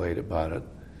speculate about it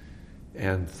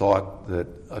and thought that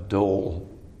a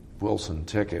Dole-Wilson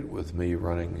ticket with me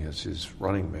running as his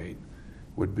running mate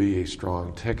would be a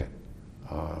strong ticket.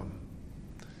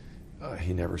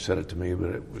 He never said it to me, but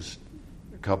it was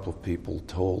a couple of people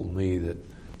told me that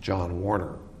John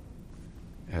Warner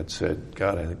had said,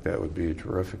 God, I think that would be a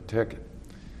terrific ticket.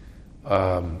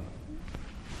 I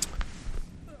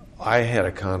had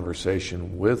a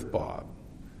conversation with Bob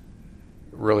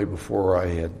really before I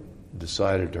had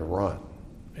decided to run,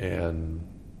 and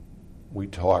we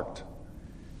talked,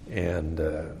 and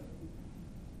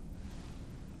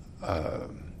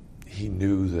he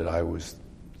knew that I was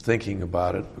thinking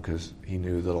about it because he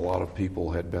knew that a lot of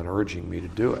people had been urging me to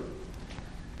do it.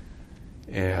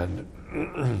 And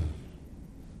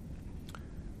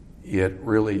it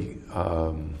really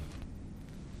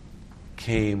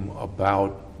came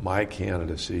about, my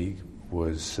candidacy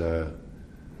was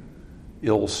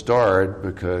ill-starred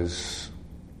because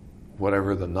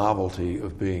whatever the novelty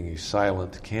of being a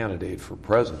silent candidate for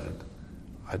president,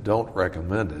 I don't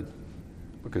recommend it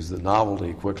because the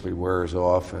novelty quickly wears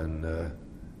off, and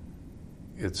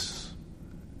it's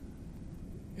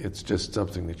just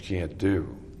something that you can't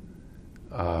do.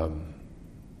 How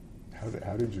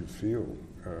did you feel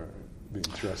being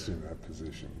thrust in that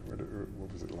position?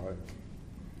 What was it like?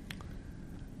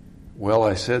 Well,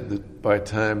 I said that by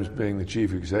times being the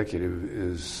chief executive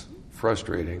is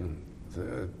frustrating.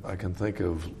 I can think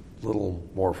of little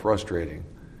more frustrating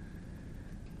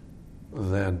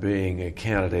than being a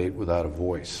candidate without a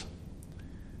voice.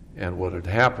 And what had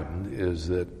happened is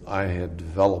that I had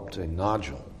developed a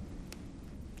nodule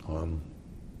on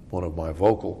one of my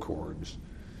vocal cords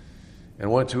and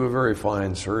went to a very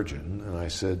fine surgeon, and I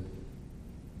said,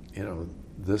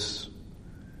 this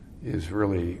is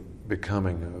really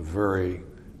becoming a very,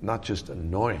 not just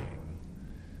annoying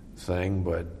thing,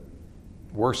 but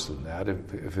worse than that.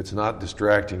 If it's not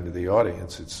distracting to the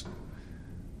audience, it's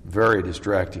very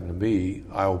distracting to me.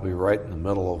 I will be right in the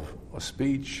middle of a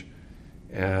speech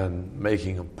and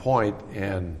making a point,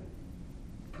 and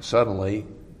suddenly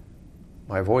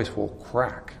my voice will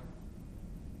crack.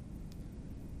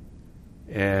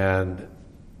 And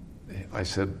I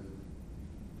said,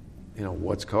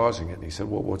 what's causing it? And he said,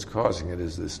 well, what's causing it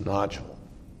is this nodule.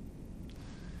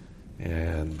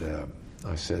 And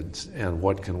I said, and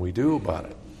what can we do about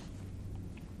it?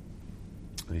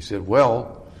 And he said,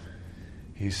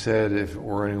 if it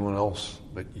were anyone else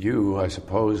but you, I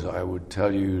suppose I would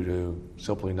tell you to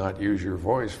simply not use your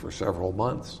voice for several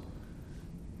months.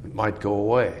 It might go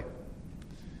away.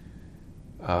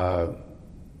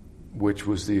 Which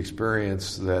was the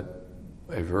experience that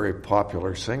a very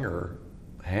popular singer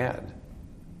had.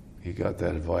 He got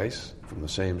that advice from the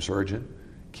same surgeon,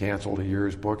 canceled a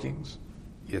year's bookings.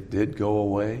 It did go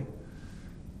away.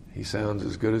 He sounds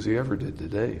as good as he ever did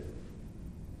today.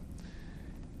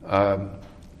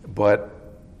 But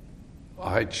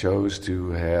I chose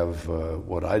to have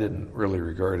what I didn't really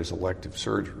regard as elective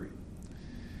surgery.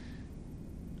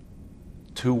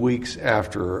 2 weeks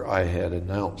after I had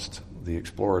announced the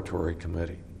exploratory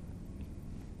committee.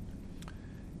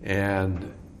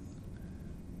 And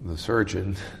the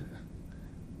surgeon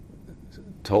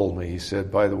told me, he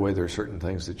said, by the way, there are certain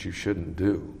things that you shouldn't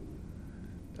do.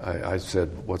 I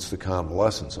said, what's the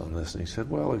convalescence on this? And he said,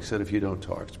 if you don't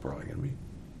talk, it's probably going to be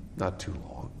not too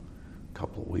long, a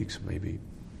couple of weeks, maybe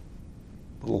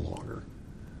a little longer.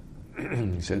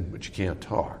 He said, but you can't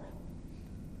talk.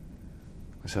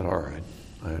 I said, all right.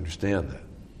 I understand that.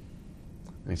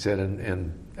 And he said,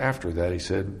 and after that, he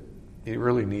said, you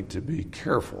really need to be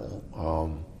careful.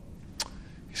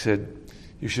 He said,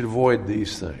 you should avoid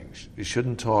these things. You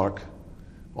shouldn't talk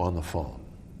on the phone.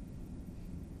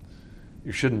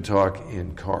 You shouldn't talk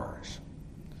in cars.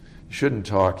 You shouldn't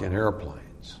talk in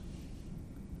airplanes.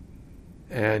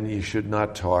 And you should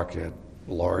not talk at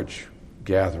large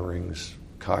gatherings,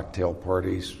 cocktail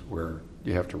parties where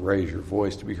you have to raise your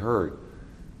voice to be heard.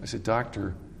 I said,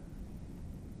 Doctor,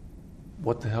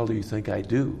 what the hell do you think I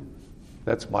do?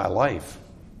 That's my life.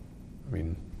 I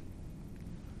mean,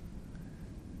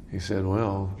 he said,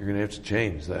 well, you're going to have to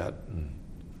change that. And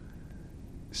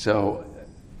so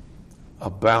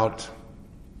about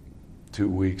 2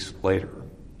 weeks later,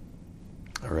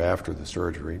 or after the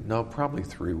surgery, no, probably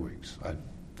 3 weeks,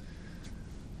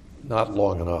 not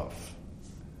long enough,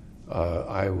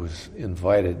 I was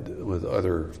invited with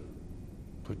other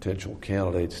potential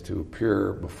candidates to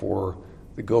appear before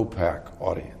the GOPAC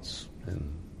audience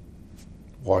in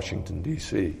Washington,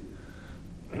 D.C.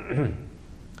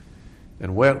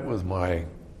 and went with my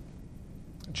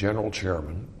general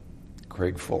chairman,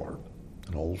 Craig Fuller,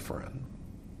 an old friend,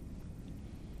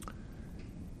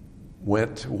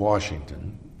 went to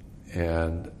Washington,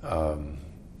 and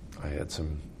I had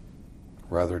some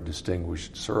rather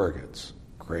distinguished surrogates.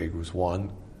 Craig was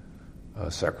one,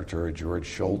 Secretary George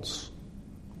Shultz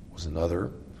was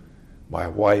another. My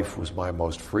wife was my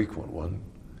most frequent one,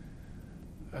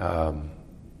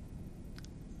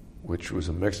 which was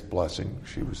a mixed blessing.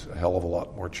 She was a hell of a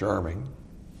lot more charming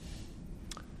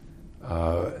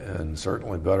and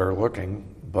certainly better looking,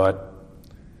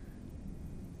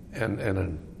 and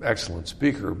an excellent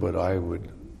speaker, but I would,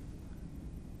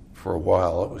 for a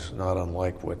while, it was not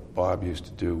unlike what Bob used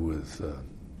to do with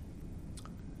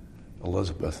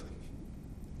Elizabeth.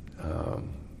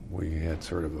 We had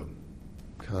sort of a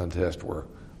contest where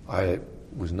I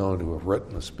was known to have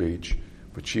written the speech,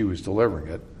 but she was delivering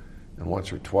it. And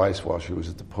once or twice while she was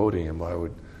at the podium, I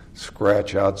would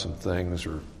scratch out some things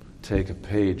or take a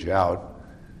page out.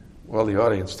 Well, the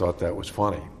audience thought that was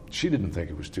funny. She didn't think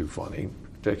it was too funny,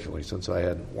 particularly since I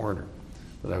hadn't warned her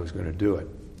that I was going to do it.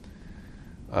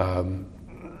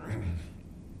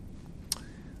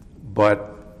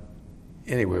 But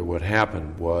anyway, what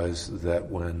happened was that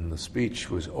when the speech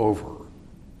was over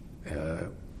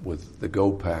with the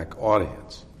GOPAC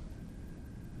audience,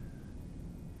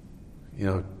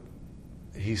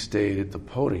 he stayed at the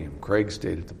podium. Craig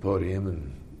stayed at the podium,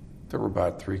 and there were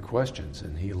about 3 questions,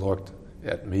 and he looked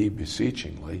at me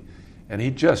beseechingly, and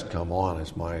he'd just come on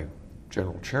as my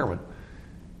general chairman,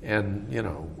 and,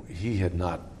 he had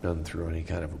not been through any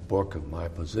kind of a book of my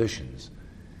positions.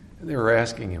 And they were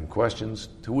asking him questions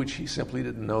to which he simply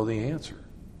didn't know the answer.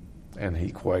 And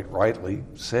he quite rightly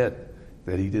said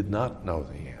that he did not know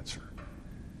the answer.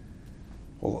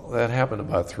 Well, that happened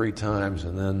about 3 times,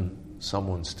 and then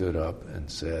someone stood up and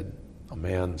said, a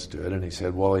man stood, and he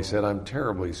said, I'm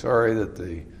terribly sorry that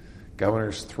the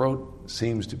governor's throat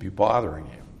seems to be bothering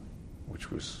him,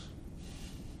 which was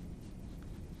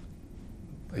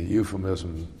a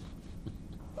euphemism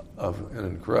of an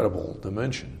incredible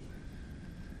dimension.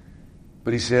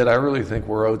 But he said, I really think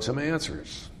we're owed some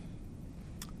answers.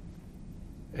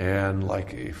 And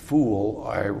like a fool,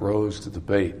 I rose to the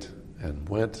bait and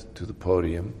went to the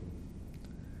podium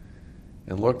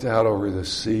and looked out over the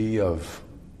sea of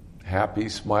happy,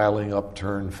 smiling,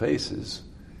 upturned faces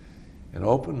and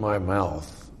opened my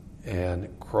mouth and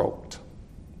croaked.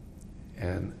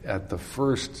 And at the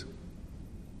first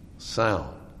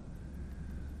sound,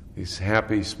 these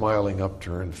happy, smiling,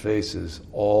 upturned faces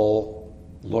all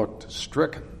looked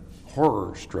stricken,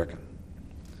 horror-stricken.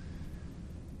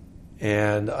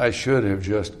 And I should have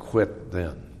just quit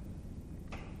then,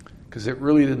 because it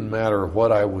really didn't matter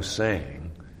what I was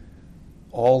saying.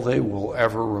 All they will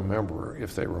ever remember,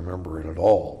 if they remember it at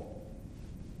all,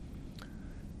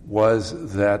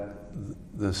 was that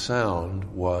the sound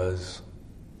was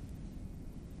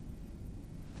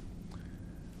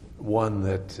one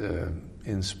that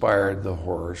inspired the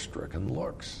horror-stricken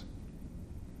looks.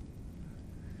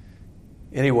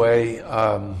 Anyway,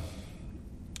 I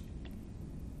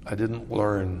didn't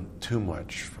learn too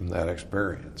much from that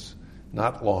experience.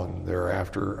 Not long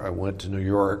thereafter, I went to New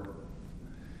York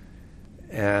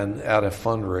and at a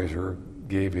fundraiser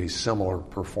gave a similar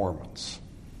performance.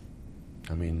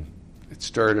 I mean, it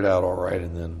started out all right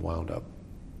and then wound up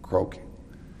croaking.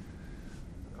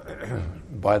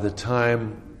 By the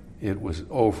time it was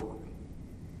over,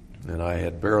 and I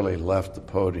had barely left the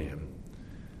podium,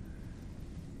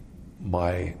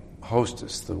 my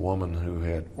hostess, the woman who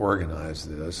had organized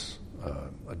this,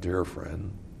 a dear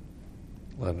friend,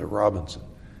 Linda Robinson,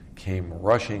 came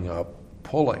rushing up,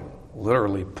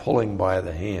 literally pulling by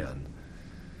the hand,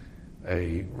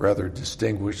 a rather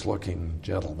distinguished-looking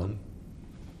gentleman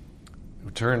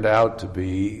who turned out to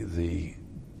be the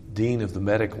dean of the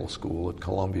medical school at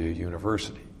Columbia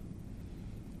University.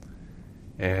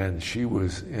 And she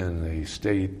was in a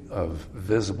state of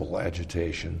visible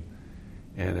agitation,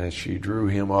 and as she drew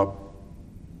him up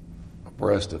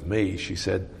abreast of me, she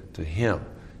said to him,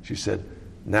 she said,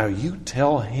 "Now you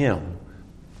tell him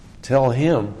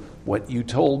what you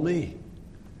told me."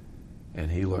 And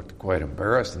he looked quite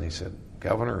embarrassed, and he said,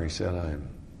 "Governor," he said, "I'm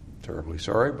terribly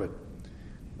sorry, but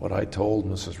what I told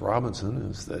Mrs. Robinson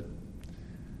is that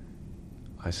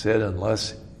I said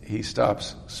unless he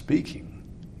stops speaking,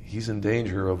 he's in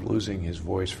danger of losing his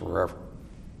voice forever,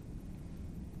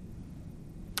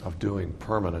 of doing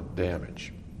permanent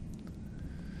damage."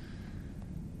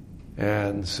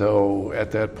 And so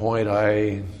at that point,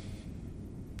 I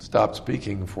stopped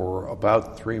speaking for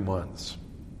about 3 months.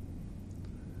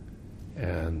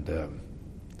 And the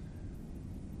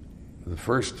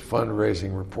first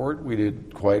fundraising report, we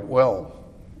did quite well.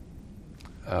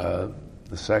 The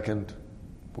second,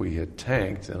 we had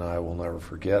tanked, and I will never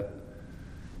forget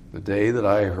the day that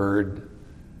I heard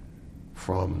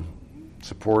from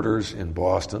supporters in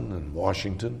Boston and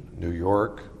Washington, New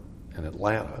York, and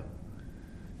Atlanta.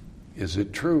 Is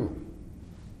it true?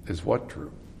 Is what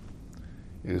true?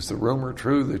 Is the rumor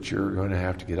true that you're going to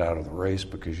have to get out of the race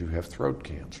because you have throat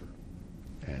cancer?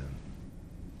 And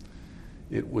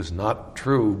it was not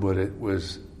true, but it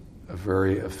was a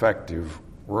very effective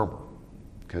rumor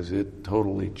because it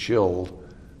totally chilled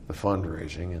the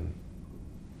fundraising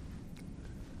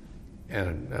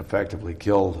and effectively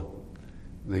killed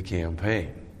the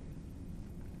campaign.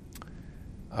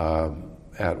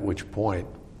 At which point,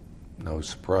 no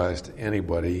surprise to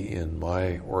anybody in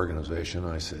my organization,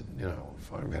 I said,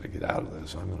 if I've got to get out of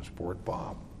this, I'm going to support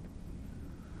Bob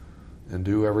and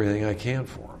do everything I can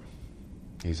for him.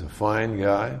 He's a fine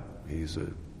guy. He's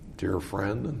a dear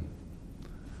friend, and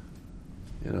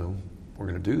we're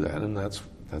going to do that, and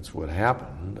that's what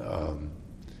happened.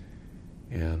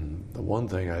 And the one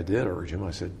thing I did urge him,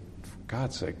 I said, for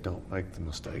God's sake, don't make the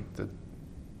mistake that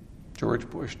George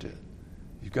Bush did.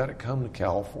 You've got to come to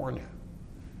California.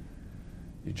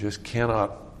 You just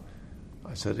cannot.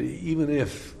 I said, even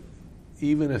if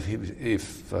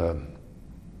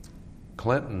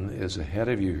Clinton is ahead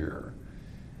of you here,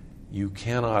 you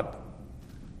cannot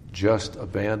just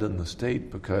abandon the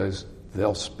state because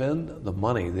they'll spend the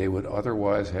money they would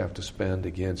otherwise have to spend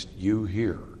against you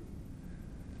here,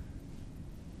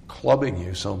 clubbing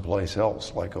you someplace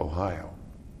else like Ohio,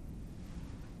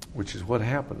 which is what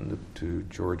happened to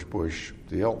George Bush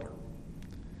the elder.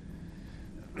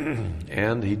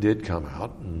 And he did come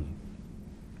out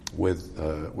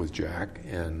with Jack,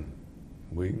 and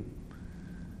we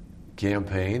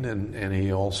campaigned, and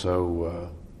he also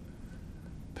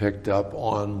picked up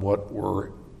on what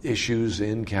were issues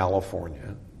in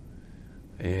California,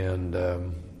 and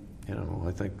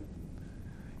I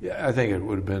think it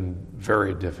would have been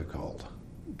very difficult,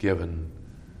 given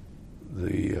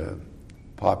the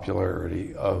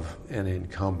popularity of an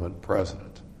incumbent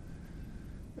president,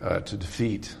 to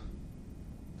defeat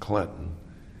Clinton.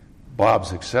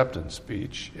 Bob's acceptance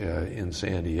speech in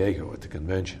San Diego at the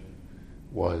convention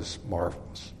was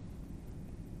marvelous.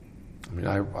 I mean,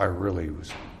 I really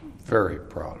was very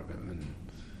proud of him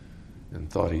and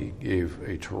thought he gave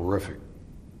a terrific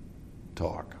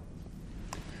talk.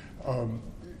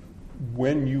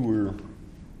 When you were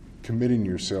committing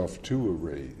yourself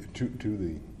to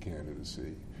the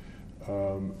candidacy,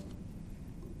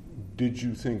 did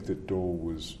you think that Dole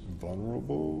was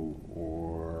vulnerable,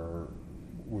 or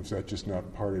was that just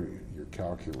not part of your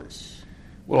calculus?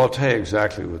 Well, I'll tell you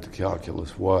exactly what the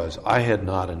calculus was. I had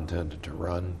not intended to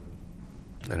run,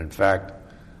 and in fact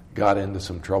got into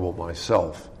some trouble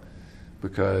myself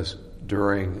because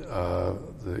during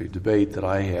the debate that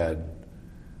I had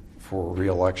for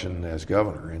re-election as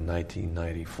governor in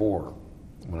 1994,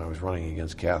 when I was running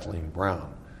against Kathleen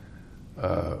Brown,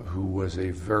 who was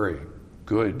a very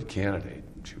good candidate.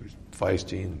 She was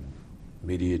feisty and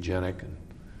mediagenic, and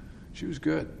she was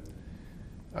good.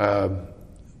 The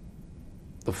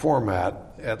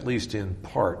format, at least in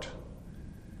part,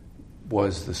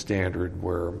 was the standard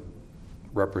where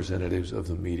representatives of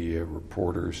the media,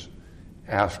 reporters,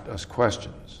 asked us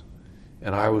questions.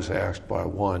 And I was asked by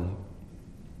one,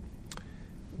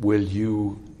 will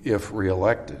you, if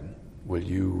reelected, will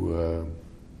you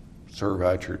serve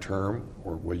out your term,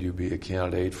 or will you be a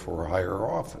candidate for a higher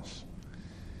office?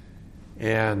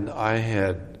 And I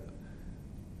had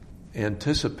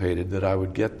anticipated that I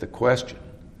would get the question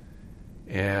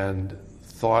and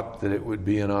thought that it would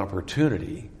be an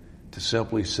opportunity to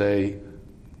simply say,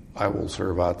 I will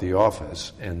serve out the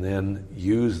office, and then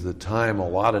use the time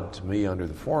allotted to me under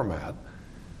the format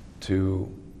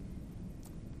to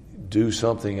do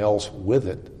something else with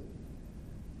it,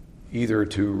 either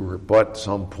to rebut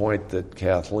some point that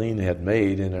Kathleen had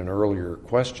made in an earlier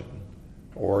question,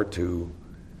 or to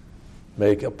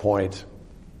make a point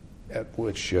at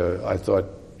which I thought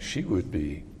she would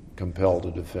be compelled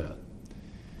to defend,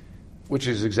 which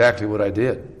is exactly what I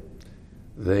did.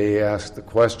 They asked the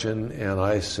question, and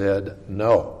I said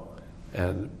no.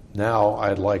 And now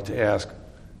I'd like to ask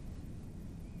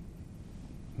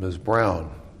Ms.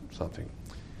 Brown something.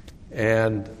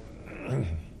 And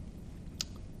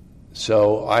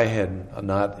so I had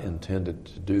not intended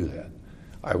to do that.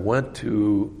 I went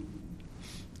to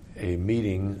a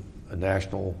meeting, a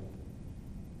national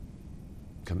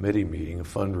committee meeting, a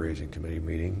fundraising committee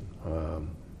meeting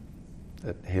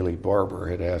that Haley Barber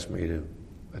had asked me to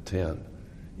attend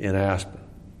in Aspen.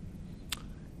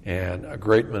 And a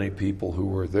great many people who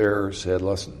were there said,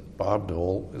 listen, Bob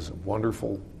Dole is a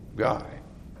wonderful guy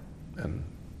and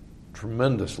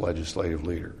tremendous legislative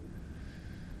leader.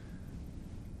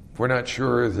 We're not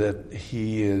sure that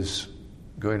he is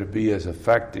going to be as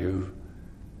effective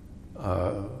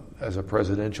as a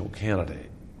presidential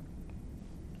candidate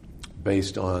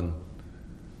based on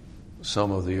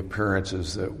some of the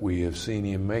appearances that we have seen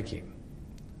him making.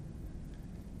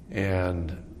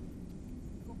 And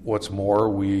what's more,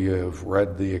 we have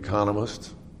read The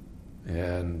Economist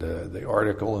and the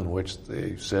article in which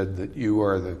they said that you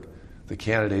are the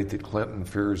candidate that Clinton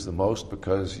fears the most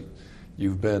because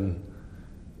you've been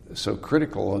so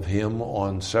critical of him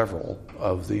on several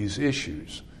of these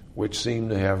issues, which seem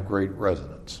to have great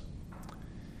resonance.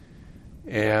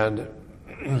 And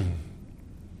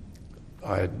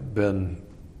I had been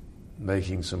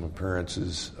making some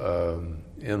appearances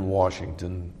in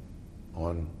Washington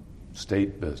on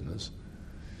state business.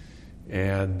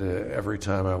 And every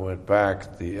time I went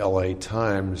back, the LA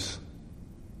Times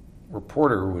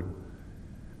reporter would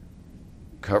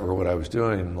cover what I was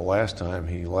doing. And the last time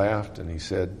he laughed and he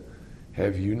said,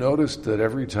 have you noticed that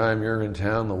every time you're in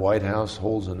town, the White House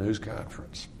holds a news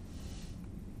conference?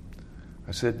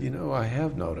 I said, I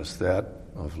have noticed that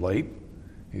of late.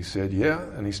 He said, yeah,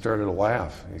 and he started to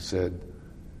laugh. He said,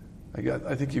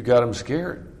 I think you got him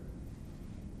scared.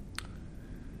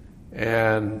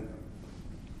 And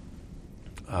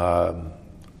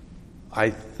I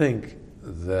think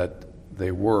that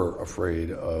they were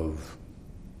afraid of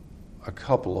a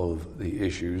couple of the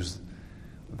issues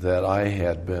that I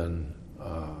had been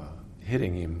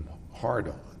hitting him hard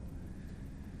on.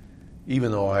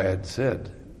 Even though I had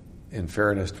said, in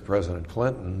fairness to President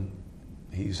Clinton,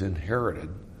 he's inherited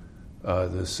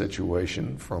this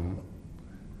situation from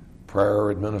prior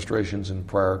administrations and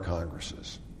prior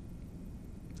Congresses.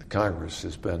 The Congress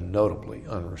has been notably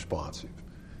unresponsive.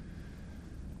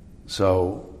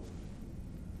 So,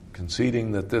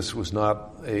 conceding that this was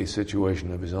not a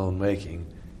situation of his own making,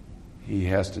 he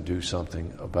has to do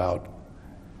something about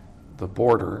the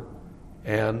border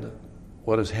and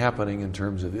what is happening in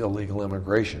terms of illegal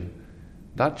immigration,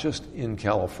 not just in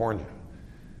California,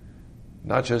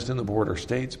 not just in the border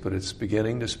states, but it's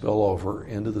beginning to spill over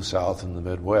into the South and the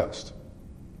Midwest.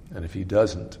 And if he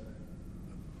doesn't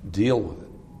deal with it,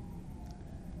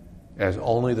 as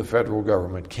only the federal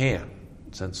government can,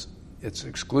 since it's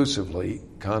exclusively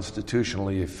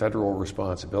constitutionally a federal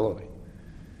responsibility,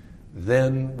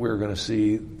 then we're going to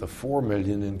see the 4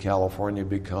 million in California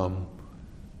become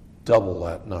double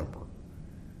that number.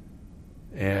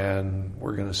 And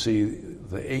we're going to see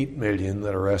the 8 million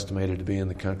that are estimated to be in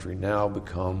the country now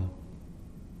become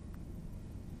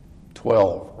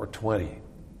 12 or 20,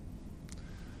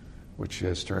 which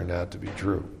has turned out to be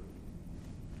true.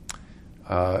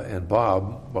 And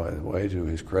Bob, by the way, to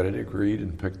his credit, agreed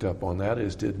and picked up on that,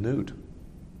 as did Newt,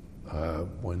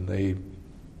 when they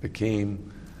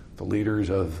became the leaders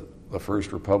of the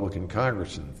first Republican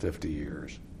Congress in 50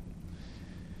 years.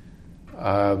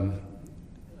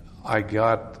 I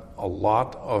got a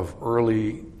lot of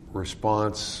early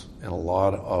response and a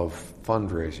lot of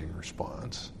fundraising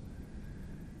response.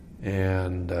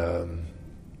 And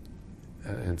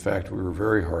in fact, we were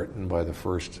very heartened by the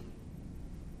first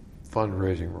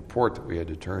fundraising report that we had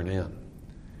to turn in.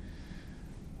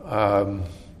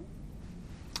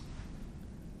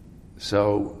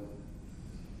 So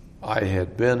I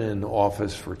had been in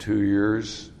office for 2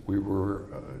 years. For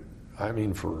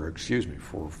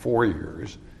 4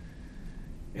 years,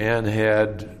 and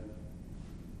had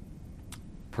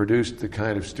produced the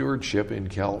kind of stewardship in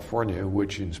California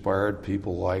which inspired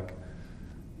people like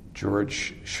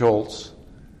George Shultz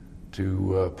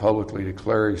to publicly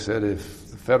declare, he said,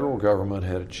 if the federal government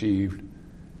had achieved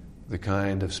the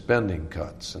kind of spending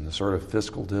cuts and the sort of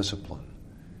fiscal discipline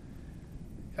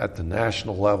at the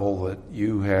national level that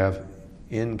you have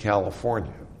in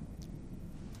California,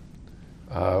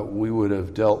 we would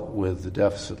have dealt with the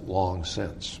deficit long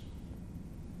since.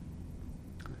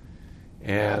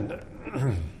 And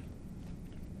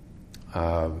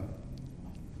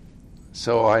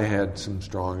so I had some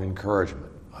strong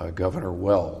encouragement. Governor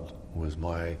Weld was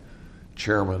my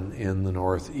chairman in the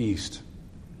Northeast.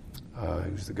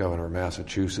 He was the governor of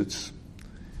Massachusetts.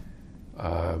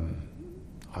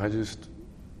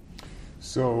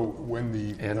 So when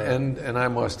the and I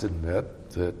must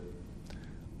admit that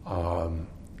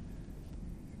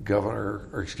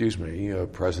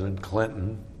President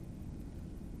Clinton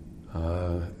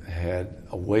had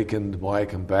awakened my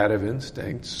combative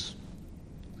instincts,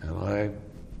 and I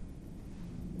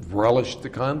relished the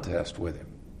contest with him.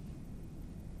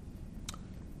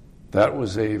 That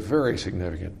was a very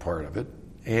significant part of it,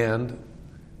 and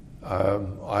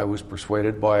I was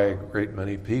persuaded by a great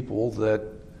many people that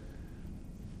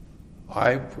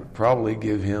I would probably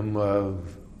give him a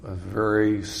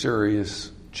very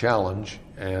serious challenge,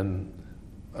 and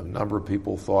a number of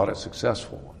people thought a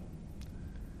successful one.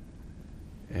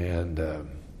 And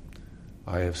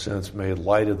I have since made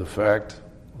light of the fact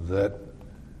that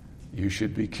you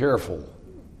should be careful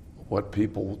what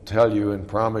people tell you and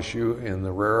promise you in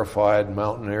the rarefied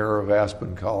mountain air of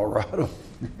Aspen, Colorado.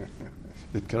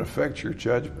 It can affect your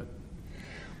judgment.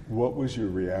 What was your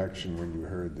reaction when you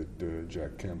heard that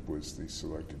Jack Kemp was the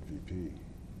selected VP?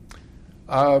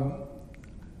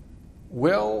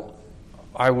 Well,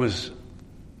 I was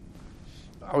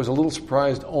a little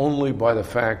surprised only by the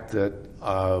fact that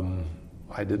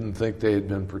I didn't think they had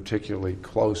been particularly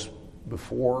close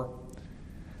before,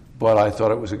 but I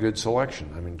thought it was a good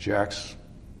selection. I mean, Jack's,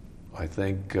 I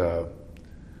think, a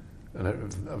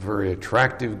very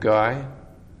attractive guy.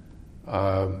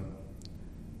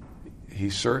 He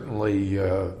certainly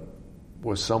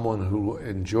was someone who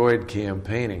enjoyed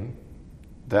campaigning.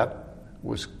 That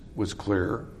was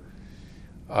clear.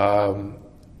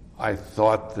 I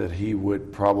thought that he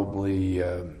would probably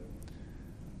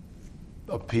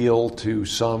appeal to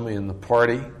some in the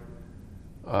party,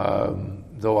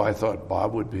 though I thought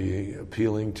Bob would be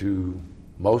appealing to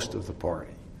most of the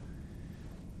party.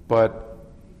 But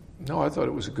no, I thought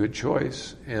it was a good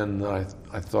choice, and I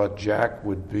thought Jack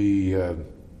would be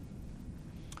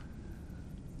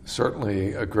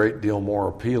certainly a great deal more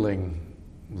appealing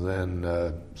than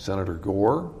Senator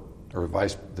Gore, or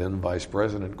then Vice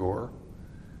President Gore.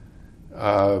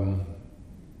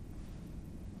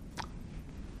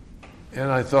 And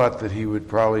I thought that he would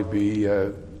probably be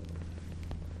a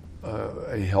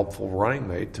helpful running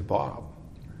mate to Bob.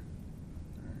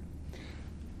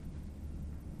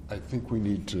 I think we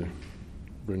need to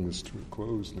bring this to a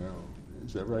close now.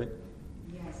 Is that right?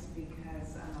 Yes,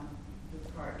 because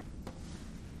the part.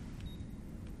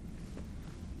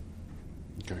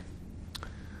 Okay.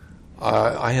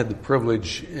 I had the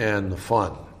privilege and the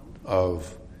fun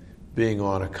of being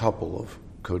on a couple of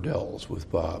Codels with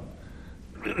Bob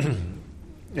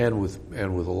and with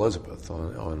Elizabeth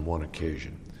on one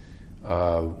occasion.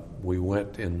 We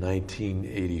went in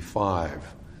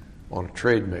 1985 on a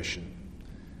trade mission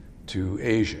to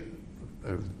Asia.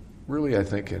 Really, I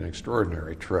think, an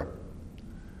extraordinary trip.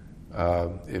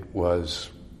 It was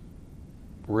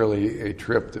really a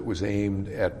trip that was aimed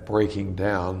at breaking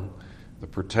down the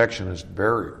protectionist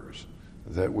barriers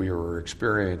that we were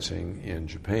experiencing in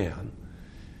Japan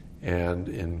and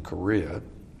in Korea.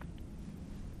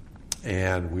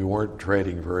 And we weren't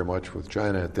trading very much with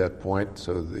China at that point,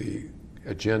 so the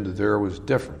agenda there was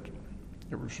different.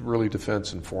 It was really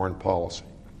defense and foreign policy.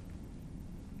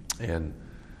 And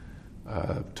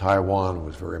Taiwan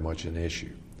was very much an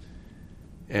issue.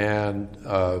 And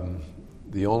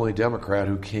the only Democrat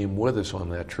who came with us on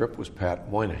that trip was Pat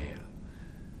Moynihan.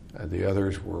 The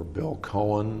others were Bill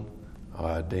Cohen,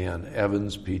 Dan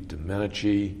Evans, Pete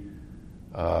Domenici.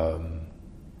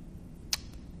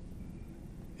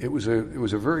 It was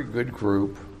a very good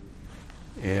group,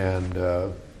 and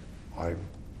I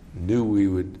knew we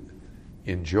would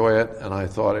enjoy it, and I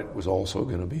thought it was also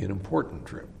going to be an important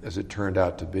trip, as it turned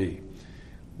out to be.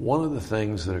 One of the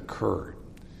things that occurred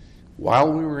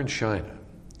while we were in China,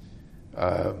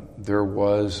 there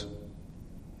was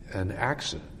an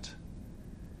accident,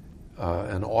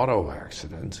 an auto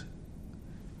accident,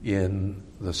 in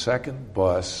the second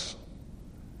bus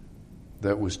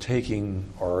that was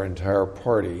taking our entire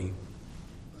party,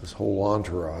 this whole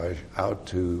entourage, out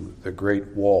to the Great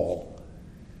Wall.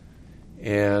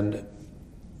 And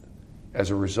as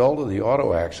a result of the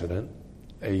auto accident,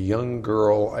 a young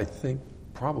girl, I think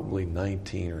probably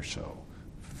 19 or so,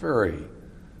 very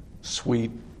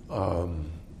sweet,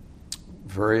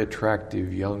 very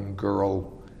attractive young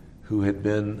girl who had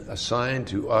been assigned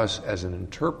to us as an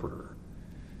interpreter,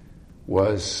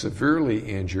 was severely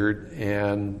injured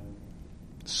and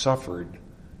suffered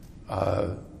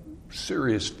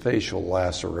serious facial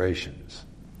lacerations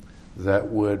that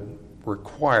would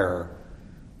require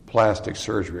plastic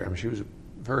surgery. I mean, she was a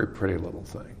very pretty little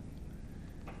thing.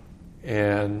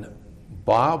 And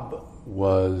Bob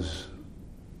was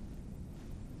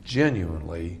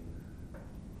genuinely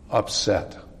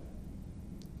upset,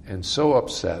 and so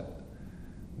upset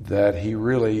that he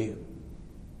really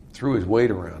threw his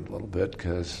weight around a little bit,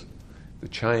 because the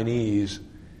Chinese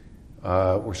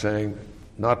were saying,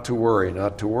 not to worry,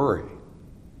 not to worry.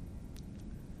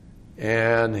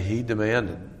 And he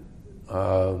demanded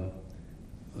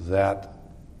that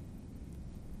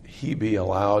he be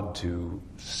allowed to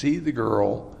see the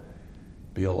girl,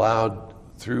 be allowed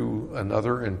through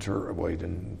another interpreter. Well, he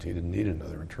didn't need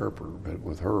another interpreter, but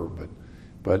with her.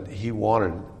 But he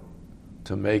wanted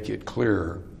to make it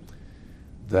clear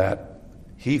that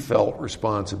he felt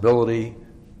responsibility,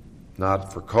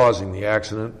 not for causing the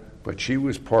accident, but she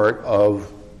was part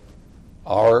of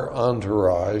our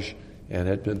entourage and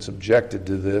had been subjected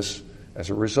to this as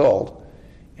a result,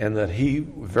 and that he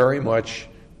very much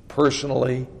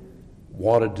personally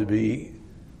wanted to be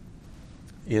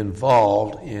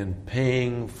involved in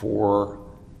paying for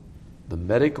the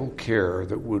medical care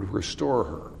that would restore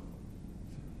her,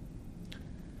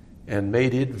 and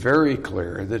made it very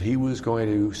clear that he was going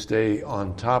to stay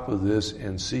on top of this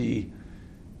and see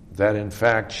that in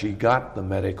fact she got the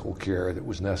medical care that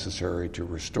was necessary to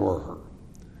restore her.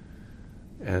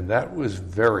 And that was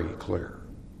very clear.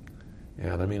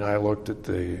 And I mean, I looked at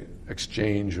the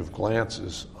exchange of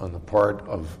glances on the part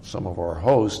of some of our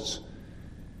hosts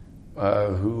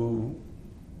who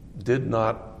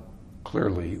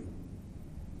clearly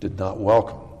did not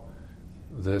welcome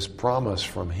this promise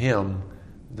from him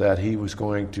that he was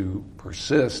going to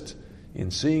persist in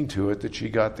seeing to it that she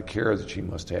got the care that she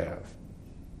must have.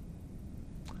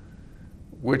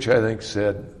 Which I think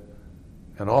said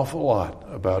an awful lot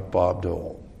about Bob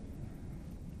Dole.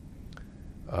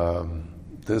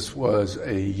 This was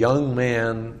a young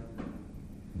man,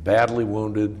 badly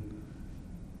wounded,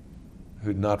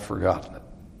 who'd not forgotten it.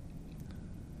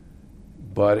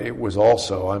 But it was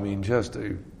also, I mean, just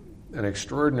an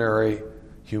extraordinary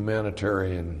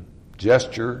humanitarian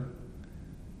gesture,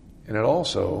 and it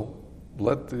also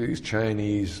let these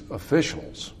Chinese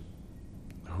officials,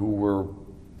 who were,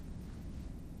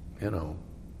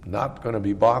 not going to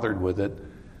be bothered with it,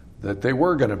 that they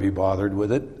were going to be bothered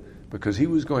with it, because he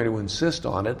was going to insist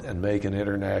on it and make an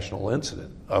international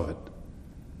incident of it.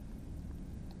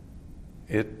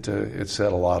 It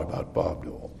said a lot about Bob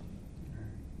Dole.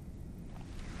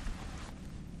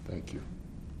 Thank you.